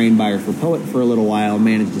a grain buyer for Poet for a little while,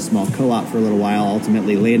 managed a small co-op for a little while,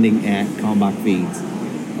 ultimately landing at Kalmbach Feeds.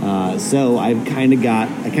 So I kind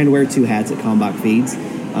of wear two hats at Kalmbach Feeds.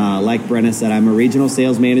 Like Brenna said, I'm a regional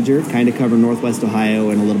sales manager, kind of cover Northwest Ohio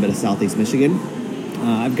and a little bit of Southeast Michigan.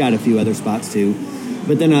 I've got a few other spots too.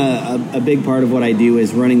 But then a big part of what I do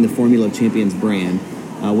is running the Formula Champions brand,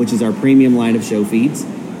 which is our premium line of show feeds.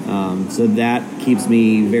 So that keeps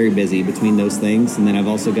me very busy between those things. And then I've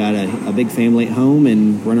also got a big family at home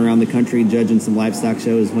and run around the country judging some livestock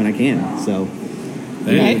shows when I can. So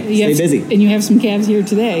stay busy. And you have some calves here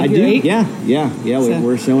today. I do. Right? Yeah.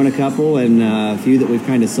 We're showing a couple and a few that we've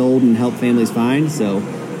kind of sold and helped families find. So,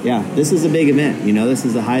 yeah, this is a big event. This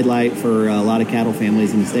is a highlight for a lot of cattle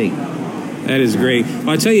families in the state. That is great. Well,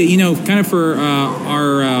 I tell you, kind of for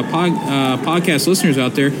our podcast listeners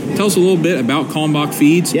out there, tell us a little bit about Kalmbach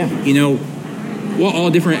Feeds. Yeah. What all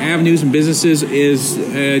different avenues and businesses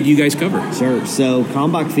you guys cover? Sure. So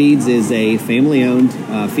Kalmbach Feeds is a family-owned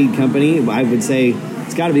feed company. I would say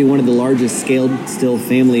it's got to be one of the largest scaled, still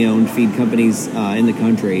family-owned feed companies in the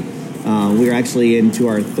country. We're actually into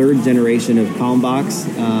our third generation of Kalmbachs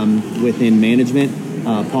within management.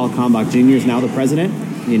 Paul Kalmbach Jr. is now the president,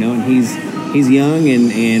 and he's young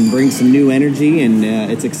and brings some new energy, and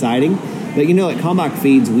it's exciting. But at Kalmbach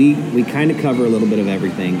Feeds, we kind of cover a little bit of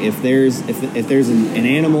everything. If there's an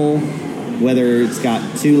animal, whether it's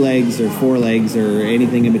got 2 legs or 4 legs or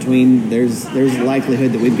anything in between, there's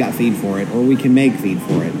likelihood that we've got feed for it, or we can make feed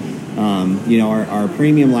for it. Our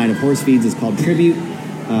premium line of horse feeds is called Tribute.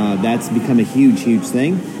 That's become a huge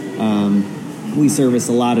thing. We service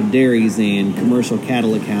a lot of dairies and commercial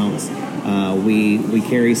cattle accounts. We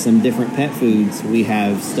carry some different pet foods. We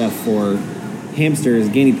have stuff for hamsters,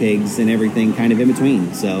 guinea pigs, and everything kind of in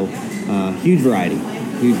between. So huge variety.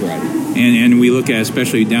 And we look at,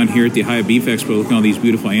 especially down here at the Ohio Beef Expo, looking at all these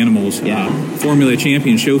beautiful animals. Yeah. Formula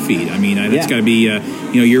Champion show feed. I mean, that's got to be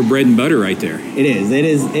your bread and butter right there. It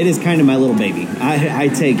is kind of my little baby. I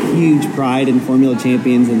take huge pride in Formula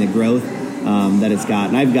Champions and the growth that it's got.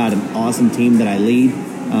 And I've got an awesome team that I lead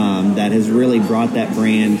that has really brought that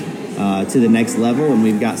brand to the next level, and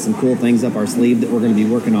we've got some cool things up our sleeve that we're going to be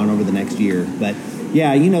working on over the next year. But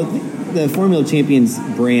yeah, the Formula Champions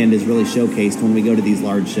brand is really showcased when we go to these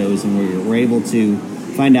large shows, and we're able to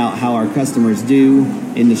find out how our customers do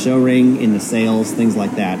in the show ring, in the sales, things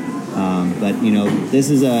like that. But this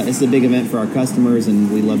is a big event for our customers,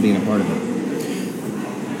 and we love being a part of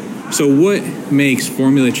it. So what makes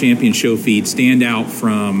Formula Champion show feed stand out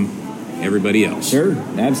from everybody else? Sure,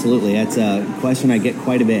 absolutely. That's a question I get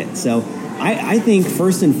quite a bit. So I think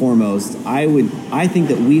first and foremost, I think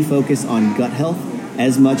that we focus on gut health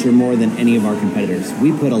as much or more than any of our competitors.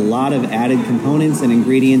 We put a lot of added components and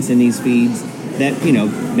ingredients in these feeds that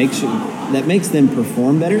makes them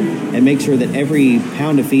perform better and make sure that every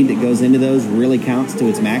pound of feed that goes into those really counts to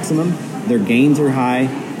its maximum. Their gains are high,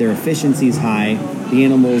 their efficiency is high, the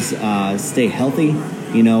animals stay healthy.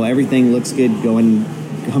 Everything looks good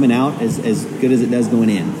coming out as good as it does going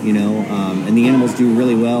in. And the animals do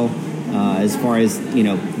really well as far as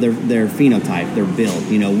their phenotype, their build.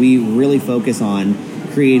 We really focus on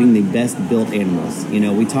creating the best built animals.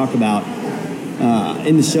 We talk about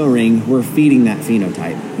in the show ring, we're feeding that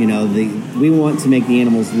phenotype. We want to make the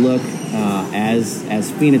animals look as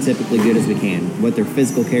phenotypically good as we can. What their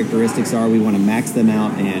physical characteristics are, we want to max them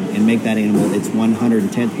out and make that animal its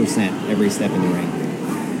 110% every step in the ring.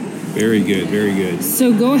 Very good, very good.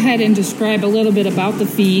 So go ahead and describe a little bit about the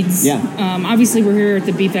feeds. Yeah. Obviously, we're here at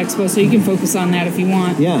the Beef Expo, so you can focus on that if you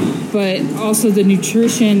want. Yeah. But also the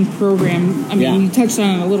nutrition program. I mean, you touched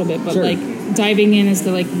on it a little bit, but Sure. Diving in as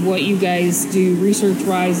to what you guys do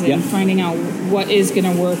research-wise and finding out what is going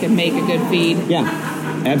to work and make a good feed.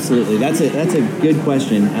 Yeah, absolutely. That's a good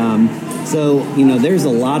question. So there's a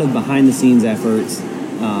lot of behind-the-scenes efforts.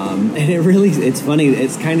 And it's funny,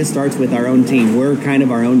 it kind of starts with our own team. We're kind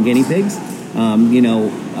of our own guinea pigs. On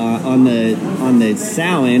the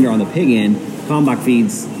sow end or on the pig end, Kalmbach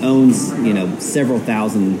Feeds owns, several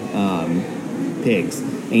thousand pigs.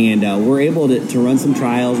 And we're able to run some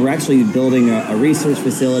trials. We're actually building a research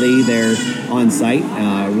facility there on site.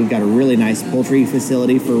 We've got a really nice poultry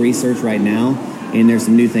facility for research right now, and there's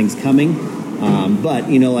some new things coming. But,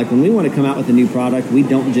 like when we want to come out with a new product, we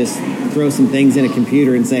don't just throw some things in a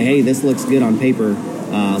computer and say, hey, this looks good on paper,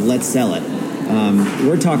 let's sell it.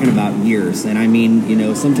 We're talking about years. And I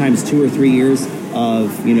mean, sometimes 2 or 3 years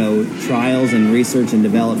of, trials and research and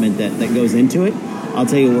development that goes into it. I'll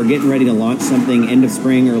tell you, we're getting ready to launch something end of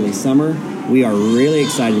spring, early summer. We are really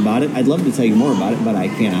excited about it. I'd love to tell you more about it, but I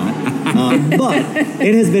cannot. But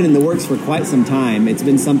it has been in the works for quite some time. It's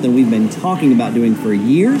been something we've been talking about doing for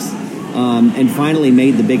years, and finally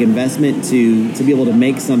made the big investment to be able to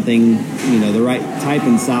make something, the right type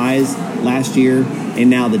and size last year. And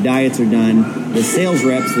now the diets are done. The sales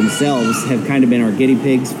reps themselves have kind of been our guinea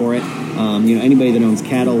pigs for it. Anybody that owns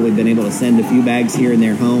cattle, we've been able to send a few bags here in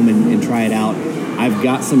their home and try it out. I've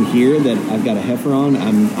got some here that I've got a heifer on.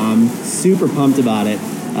 I'm super pumped about it.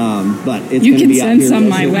 But it's you can can be send out some here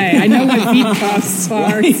my way. I know what feed costs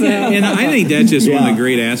are. So. And I think that's just one of the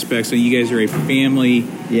great aspects. So you guys are a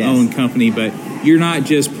family-owned company, but you're not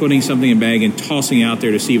just putting something in a bag and tossing it out there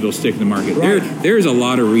to see if it'll stick in the market. Right. There's a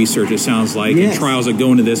lot of research, it sounds like, and trials that go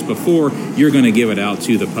into this before you're going to give it out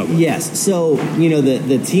to the public. Yes. So,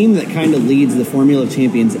 the team that kind of leads the Formula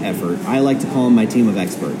Champions effort, I like to call them my team of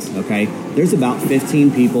experts, okay? There's about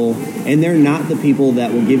 15 people, and they're not the people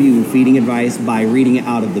that will give you feeding advice by reading it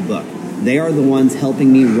out of the book. They are the ones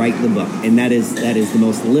helping me write the book, and that is the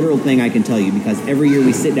most literal thing I can tell you, because every year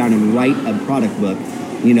we sit down and write a product book,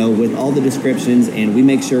 with all the descriptions, and we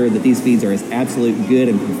make sure that these feeds are as absolute good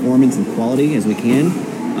in performance and quality as we can.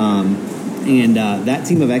 And that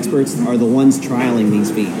team of experts are the ones trialing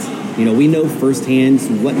these feeds. We know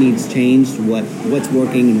firsthand what needs changed, what's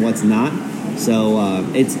working and what's not. So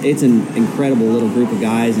it's an incredible little group of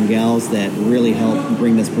guys and gals that really help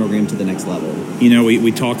bring this program to the next level.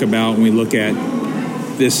 We talk about, when we look at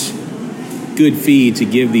this good feed to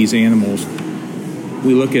give these animals,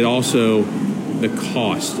 we look at also the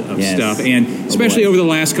cost of stuff, and especially over the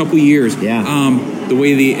last couple of years, the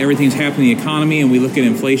way everything's happened in the economy, and we look at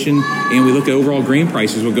inflation, and we look at overall grain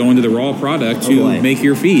prices will go into the raw product to make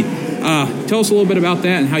your feed. Tell us a little bit about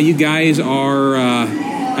that and how you guys are,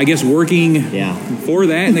 working for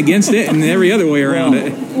that and against it and every other way around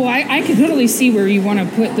it. Well, I can totally see where you want to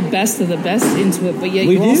put the best of the best into it, but yet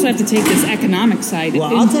you also have to take this economic side.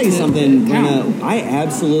 Well, I'll tell you something, Brenna, I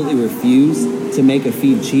absolutely refuse to make a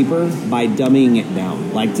feed cheaper by dumbing it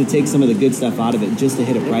down, like to take some of the good stuff out of it just to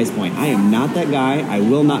hit a price point. I am not that guy. I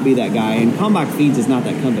will not be that guy, and Kalmbach Feeds is not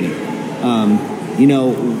that company.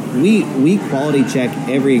 We quality check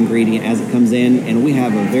every ingredient as it comes in, and we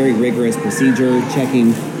have a very rigorous procedure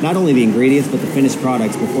checking not only the ingredients but the finished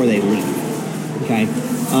products before they leave. Okay,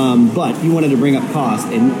 but you wanted to bring up cost,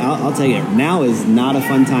 and I'll tell you, now is not a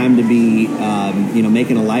fun time to be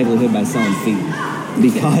making a livelihood by selling feed,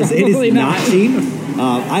 because it is not cheap.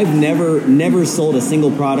 I've never sold a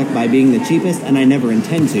single product by being the cheapest, and I never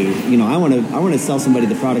intend to. I want to sell somebody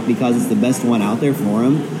the product because it's the best one out there for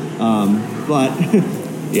them. But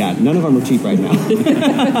yeah, none of them are cheap right now.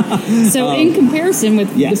 So in comparison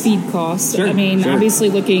with the feed costs, Sure. Obviously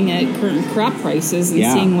looking at current crop prices and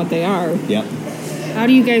seeing what they are. Yep. How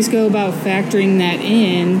do you guys go about factoring that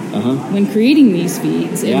in when creating these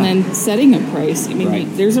feeds and then setting a price?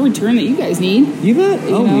 There's a return that you guys need. You bet.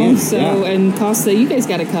 And costs that you guys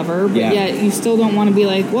got to cover, but yet you still don't want to be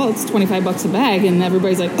like, well, it's $25 a bag, and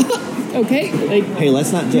everybody's like, okay. Hey,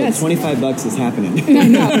 let's not joke. $25 is happening. I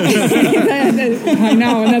know. I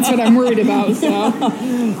know, and that's what I'm worried about. So.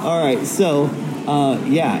 All right. So,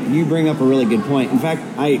 you bring up a really good point. In fact,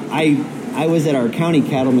 I was at our county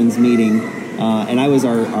cattlemen's meeting. And I was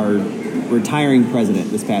our retiring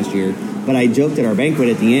president this past year. But I joked at our banquet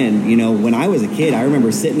at the end, when I was a kid, I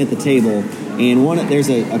remember sitting at the table, and there's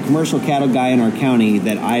a commercial cattle guy in our county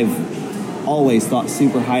that I've always thought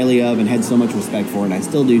super highly of and had so much respect for, and I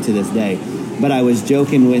still do to this day. But I was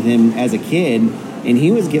joking with him as a kid, and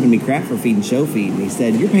he was giving me crap for feeding show feed. And he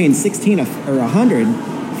said, "You're paying $16 or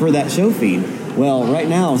 $100 for that show feed." Well, right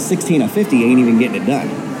now, $16 or $50 ain't even getting it done.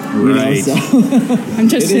 Right. I'm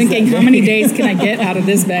just thinking, how many days can I get out of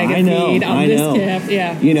this bag of feed on this calf?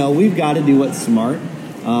 Yeah. We've got to do what's smart.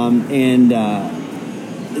 You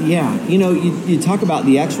talk about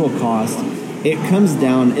the actual cost. It comes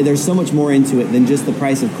down, there's so much more into it than just the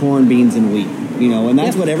price of corn, beans, and wheat. And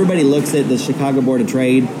that's what everybody looks at the Chicago Board of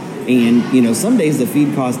Trade. And, some days the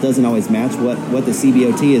feed cost doesn't always match what the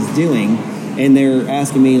CBOT is doing. And they're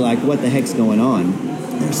asking me, like, what the heck's going on?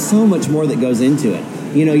 There's so much more that goes into it.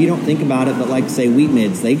 you don't think about it, but like say wheat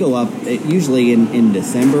mids, they go up usually in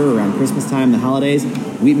December around Christmas time, the holidays.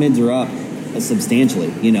 Wheat mids are up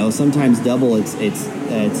substantially. Sometimes double its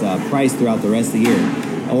price throughout the rest of the year.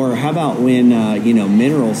 Or how about when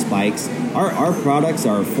mineral spikes? Our products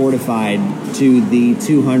are fortified to the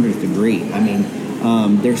 200th degree. I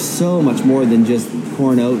mean, there's so much more than just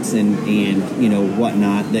corn oats and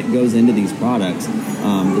whatnot that goes into these products.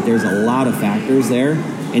 That there's a lot of factors there.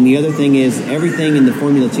 And the other thing is everything in the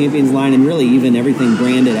Formula Champions line, and really even everything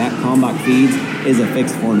branded at Kalmbach Feeds, is a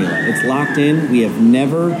fixed formula. It's locked in. We have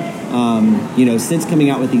never, since coming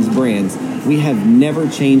out with these brands, we have never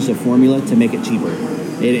changed a formula to make it cheaper.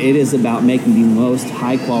 It is about making the most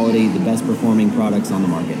high quality, the best performing products on the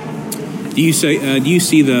market. Do you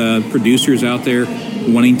see the producers out there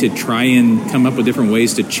wanting to try and come up with different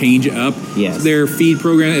ways to change up their feed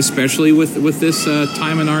program, especially with this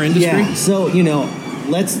time in our industry? Yeah. So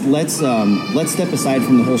let's step aside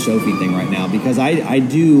from the whole show feed thing right now, because I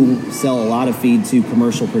do sell a lot of feed to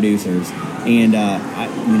commercial producers, and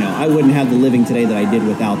I wouldn't have the living today that I did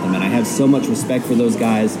without them, and I have so much respect for those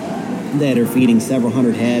guys that are feeding several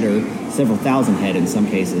hundred head or several thousand head in some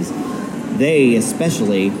cases. They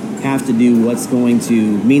especially have to do what's going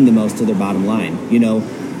to mean the most to their bottom line.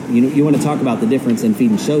 You want to talk about the difference in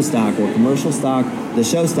feeding show stock or commercial stock. The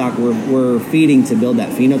show stock we're feeding to build that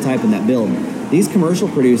phenotype and that build. These commercial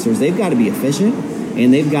producers, they've got to be efficient,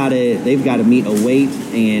 and they've got to meet a weight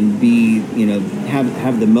and be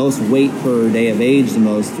have the most weight per day of age, the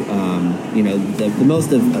most the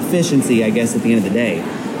most of efficiency, I guess, at the end of the day.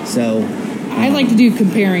 So I like to do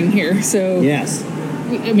comparing here. So yes.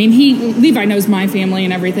 I mean, Levi knows my family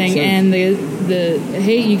and everything, sure. And the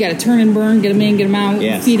hey, you got to turn and burn, get them in, get them out,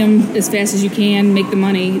 yes. Feed them as fast as you can, make the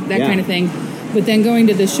money, that kind of thing. But then going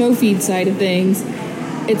to the show feed side of things,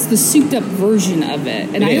 it's the souped up version of it.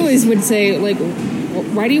 And I always would say, like,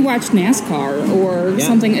 why do you watch NASCAR or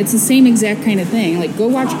something? It's the same exact kind of thing. Like, go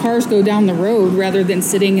watch cars go down the road rather than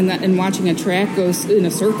sitting and watching a track go in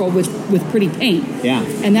a circle with pretty paint. Yeah,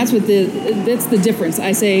 and that's the difference.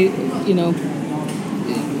 I say,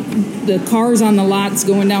 the cars on the lots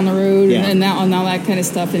going down the road and all that kind of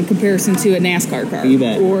stuff in comparison to a NASCAR car. You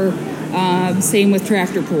bet. Or same with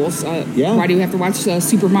tractor pools. Why do you have to watch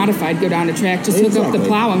Super Modified go down the track? Just hook up the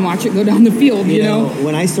plow and watch it go down the field, you know?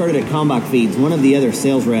 When I started at Kalmbach Feeds, one of the other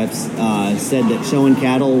sales reps said that showing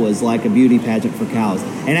cattle was like a beauty pageant for cows.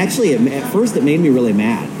 And actually, at first, it made me really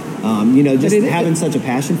mad. Just having such a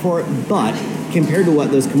passion for it. But compared to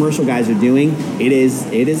what those commercial guys are doing, it is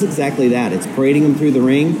exactly that. It's parading them through the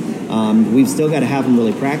ring. We've still got to have them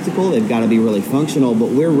really practical. They've got to be really functional, but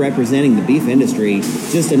we're representing the beef industry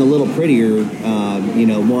just in a little prettier,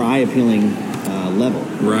 more eye-appealing level.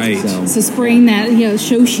 Right. So spraying that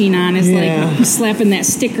show sheen on is like slapping that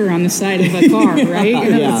sticker on the side of a car, right?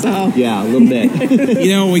 A little bit.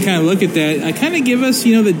 When we kind of look at that, kind of give us,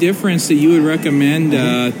 the difference that you would recommend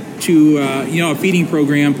to, a feeding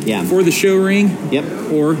program for the show ring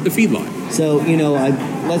or the feedlot. So,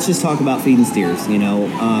 let's just talk about feeding steers.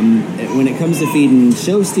 When it comes to feeding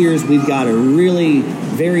show steers, we've got a really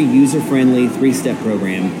very user-friendly 3-step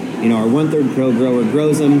program. Our 1/3 Pro grower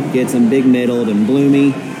grows them, gets them big middled and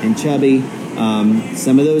bloomy and chubby.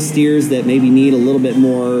 Some of those steers that maybe need a little bit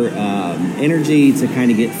more energy to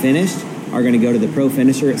kind of get finished are going to go to the Pro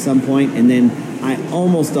Finisher at some point. And then I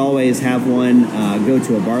almost always have one go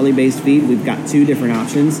to a barley-based feed. We've got 2 different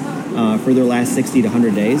options for their last 60 to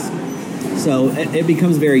 100 days. So it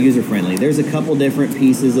becomes very user-friendly. There's a couple different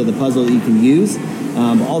pieces of the puzzle that you can use.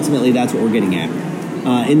 Ultimately, that's what we're getting at.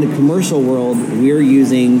 In the commercial world, we're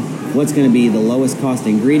using what's going to be the lowest cost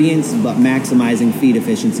ingredients, but maximizing feed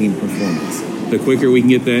efficiency and performance. The quicker we can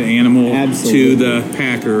get that animal to the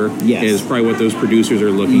packer is probably what those producers are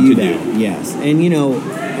looking to do. Yes. And,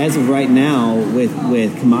 as of right now,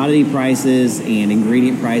 with commodity prices and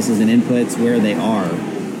ingredient prices and inputs where they are,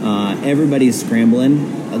 everybody's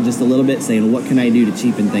scrambling just a little bit, saying, what can I do to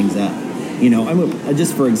cheapen things up?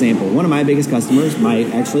 Just for example, one of my biggest customers,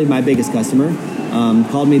 my biggest customer,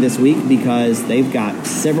 called me this week because they've got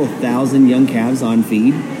several thousand young calves on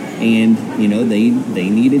feed, and they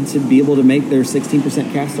needed to be able to make their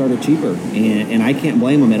 16% calf starter cheaper, and I can't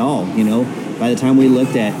blame them at all. By the time we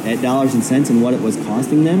looked at dollars and cents and what it was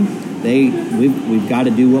costing them, we've got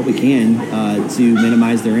to do what we can to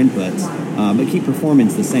minimize their inputs, but keep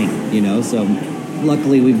performance the same. So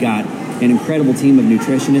luckily we've got an incredible team of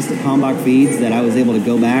nutritionists at Kalmbach Feeds that I was able to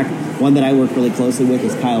go back. One that I work really closely with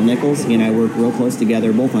is Kyle Nichols. He and I work real close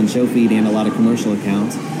together, both on show feed and a lot of commercial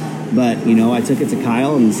accounts. But, I took it to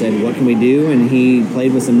Kyle and said, what can we do? And he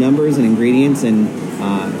played with some numbers and ingredients and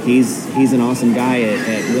he's an awesome guy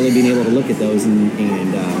at really being able to look at those and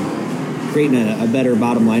creating a better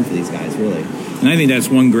bottom line for these guys, really. And I think that's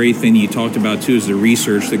one great thing you talked about too, is the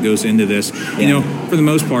research that goes into this. You know, for the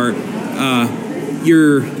most part,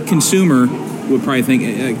 your consumer would probably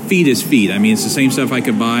think feed is feed. I mean, it's the same stuff I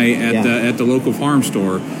could buy at the local farm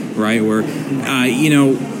store, right? Where,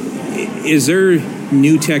 is there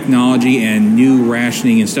new technology and new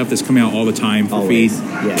rationing and stuff that's coming out all the time for always. feed?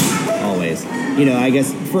 Yeah, always. I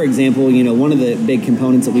guess, for example, one of the big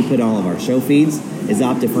components that we put on all of our show feeds is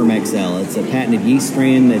Optifirm XL. It's a patented yeast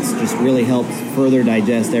strain that's just really helps further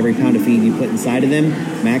digest every pound of feed you put inside of them,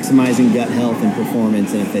 maximizing gut health and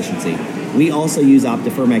performance and efficiency. We also use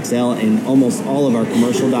Optifirm XL in almost all of our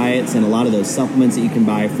commercial diets and a lot of those supplements that you can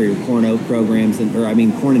buy for your corn oat programs,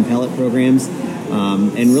 corn and pellet programs.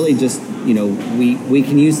 And really just, we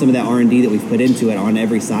can use some of that R&D that we've put into it on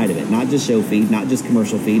every side of it, not just show feed, not just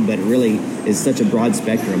commercial feed, but it really is such a broad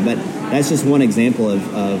spectrum. But that's just one example of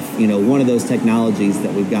one of those technologies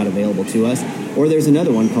that we've got available to us. Or there's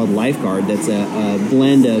another one called LifeGuard that's a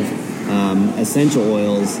blend of essential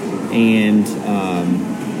oils and,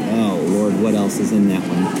 what else is in that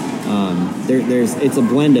one? It's a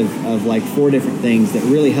blend of like 4 different things that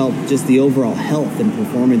really help just the overall health and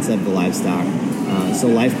performance of the livestock. So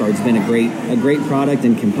LifeGuard's been a great product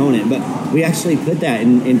and component, but we actually put that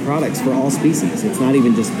in products for all species. It's not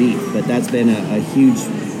even just beef, but that's been a huge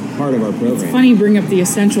part of our program. It's funny you bring up the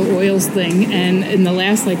essential oils thing, and in the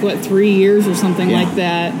last 3 years or something like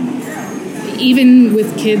that, even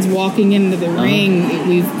with kids walking into the ring,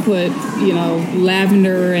 we've put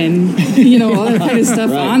lavender and all that kind of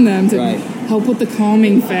stuff on them to help with the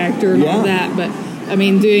calming factor and all that. But I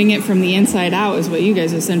mean, doing it from the inside out is what you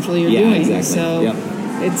guys essentially are doing. Exactly. So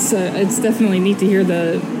it's definitely neat to hear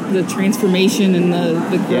the transformation and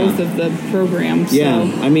the growth of the program. So. Yeah,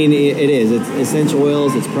 I mean, it is. It's essential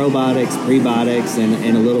oils, it's probiotics, prebiotics,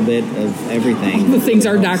 and a little bit of everything. All the things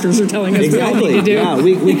our doctors are telling us we all need to do. Yeah,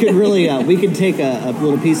 we could really, we could take a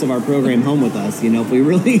little piece of our program home with us, if we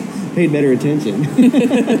really paid better attention.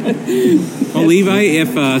 Well, Levi,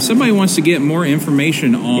 if somebody wants to get more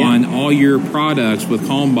information on all your products with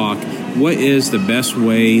Kalmbach, what is the best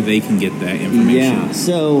way they can get that information? Yeah,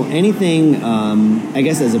 so anything, I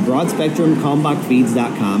guess as a broad spectrum,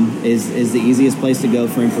 KalmbachFeeds.com is the easiest place to go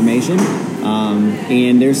for information.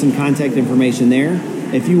 And there's some contact information there.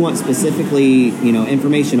 If you want specifically,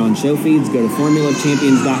 information on show feeds, go to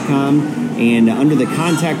formulachampions.com. And under the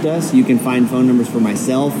contact us, you can find phone numbers for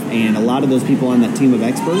myself and a lot of those people on that team of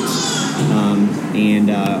experts.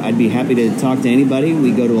 I'd be happy to talk to anybody.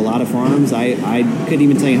 We go to a lot of farms. I couldn't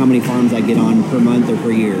even tell you how many farms I get on per month or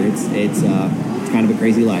per year. It's kind of a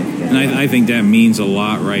crazy life. But, and I think that means a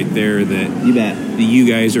lot right there that you bet that you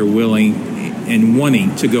guys are willing and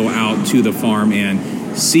wanting to go out to the farm and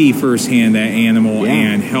see firsthand that animal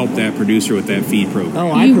and help that producer with that feed program.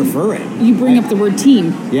 Oh, I prefer it. You bring up the word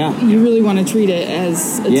team. Yeah. You really want to treat it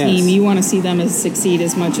as a team. You want to see them succeed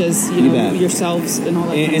as much as yourselves and all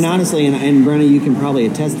that kind of and stuff. honestly, and Brenna, you can probably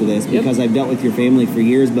attest to this because I've dealt with your family for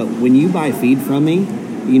years, but when you buy feed from me,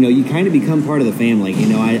 you kind of become part of the family.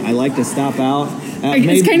 I like to stop out.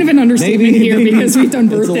 It's kind of an understatement here because we've done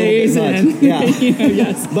birthdays and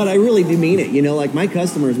yes. But I really do mean it. Like my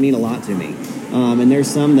customers mean a lot to me. And there's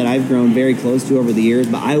some that I've grown very close to over the years,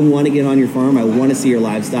 but I want to get on your farm. I want to see your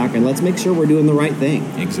livestock, and let's make sure we're doing the right thing.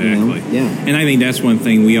 Exactly. Yeah. And I think that's one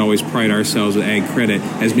thing we always pride ourselves at Ag Credit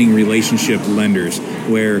as being relationship lenders,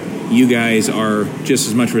 where you guys are just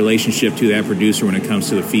as much relationship to that producer when it comes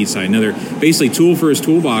to the feed side. Another basically tool for his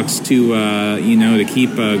toolbox to to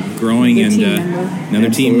keep growing and another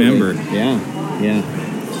team member. Yeah.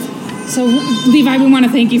 So, Levi, we want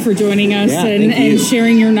to thank you for joining us and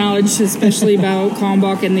sharing your knowledge, especially about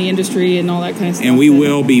Kalmbach and the industry and all that kind of stuff. And we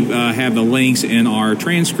will be have the links in our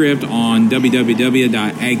transcript on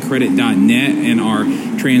www.agcredit.net and our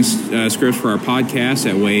transcripts for our podcast.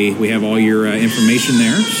 That way we have all your information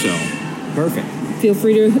there. So perfect. Feel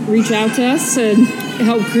free to reach out to us and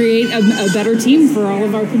help create a better team for all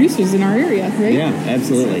of our producers in our area, right? Yeah,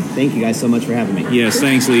 absolutely. Thank you guys so much for having me. Yes,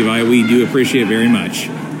 thanks, Levi. We do appreciate it very much.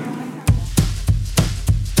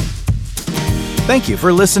 Thank you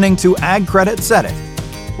for listening to Ag Credit Said It.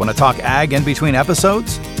 Want to talk ag in between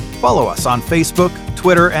episodes? Follow us on Facebook,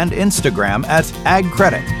 Twitter, and Instagram at Ag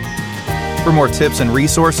Credit. For more tips and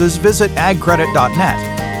resources, visit agcredit.net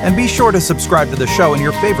and be sure to subscribe to the show in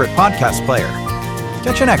your favorite podcast player.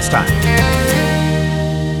 Catch you next time.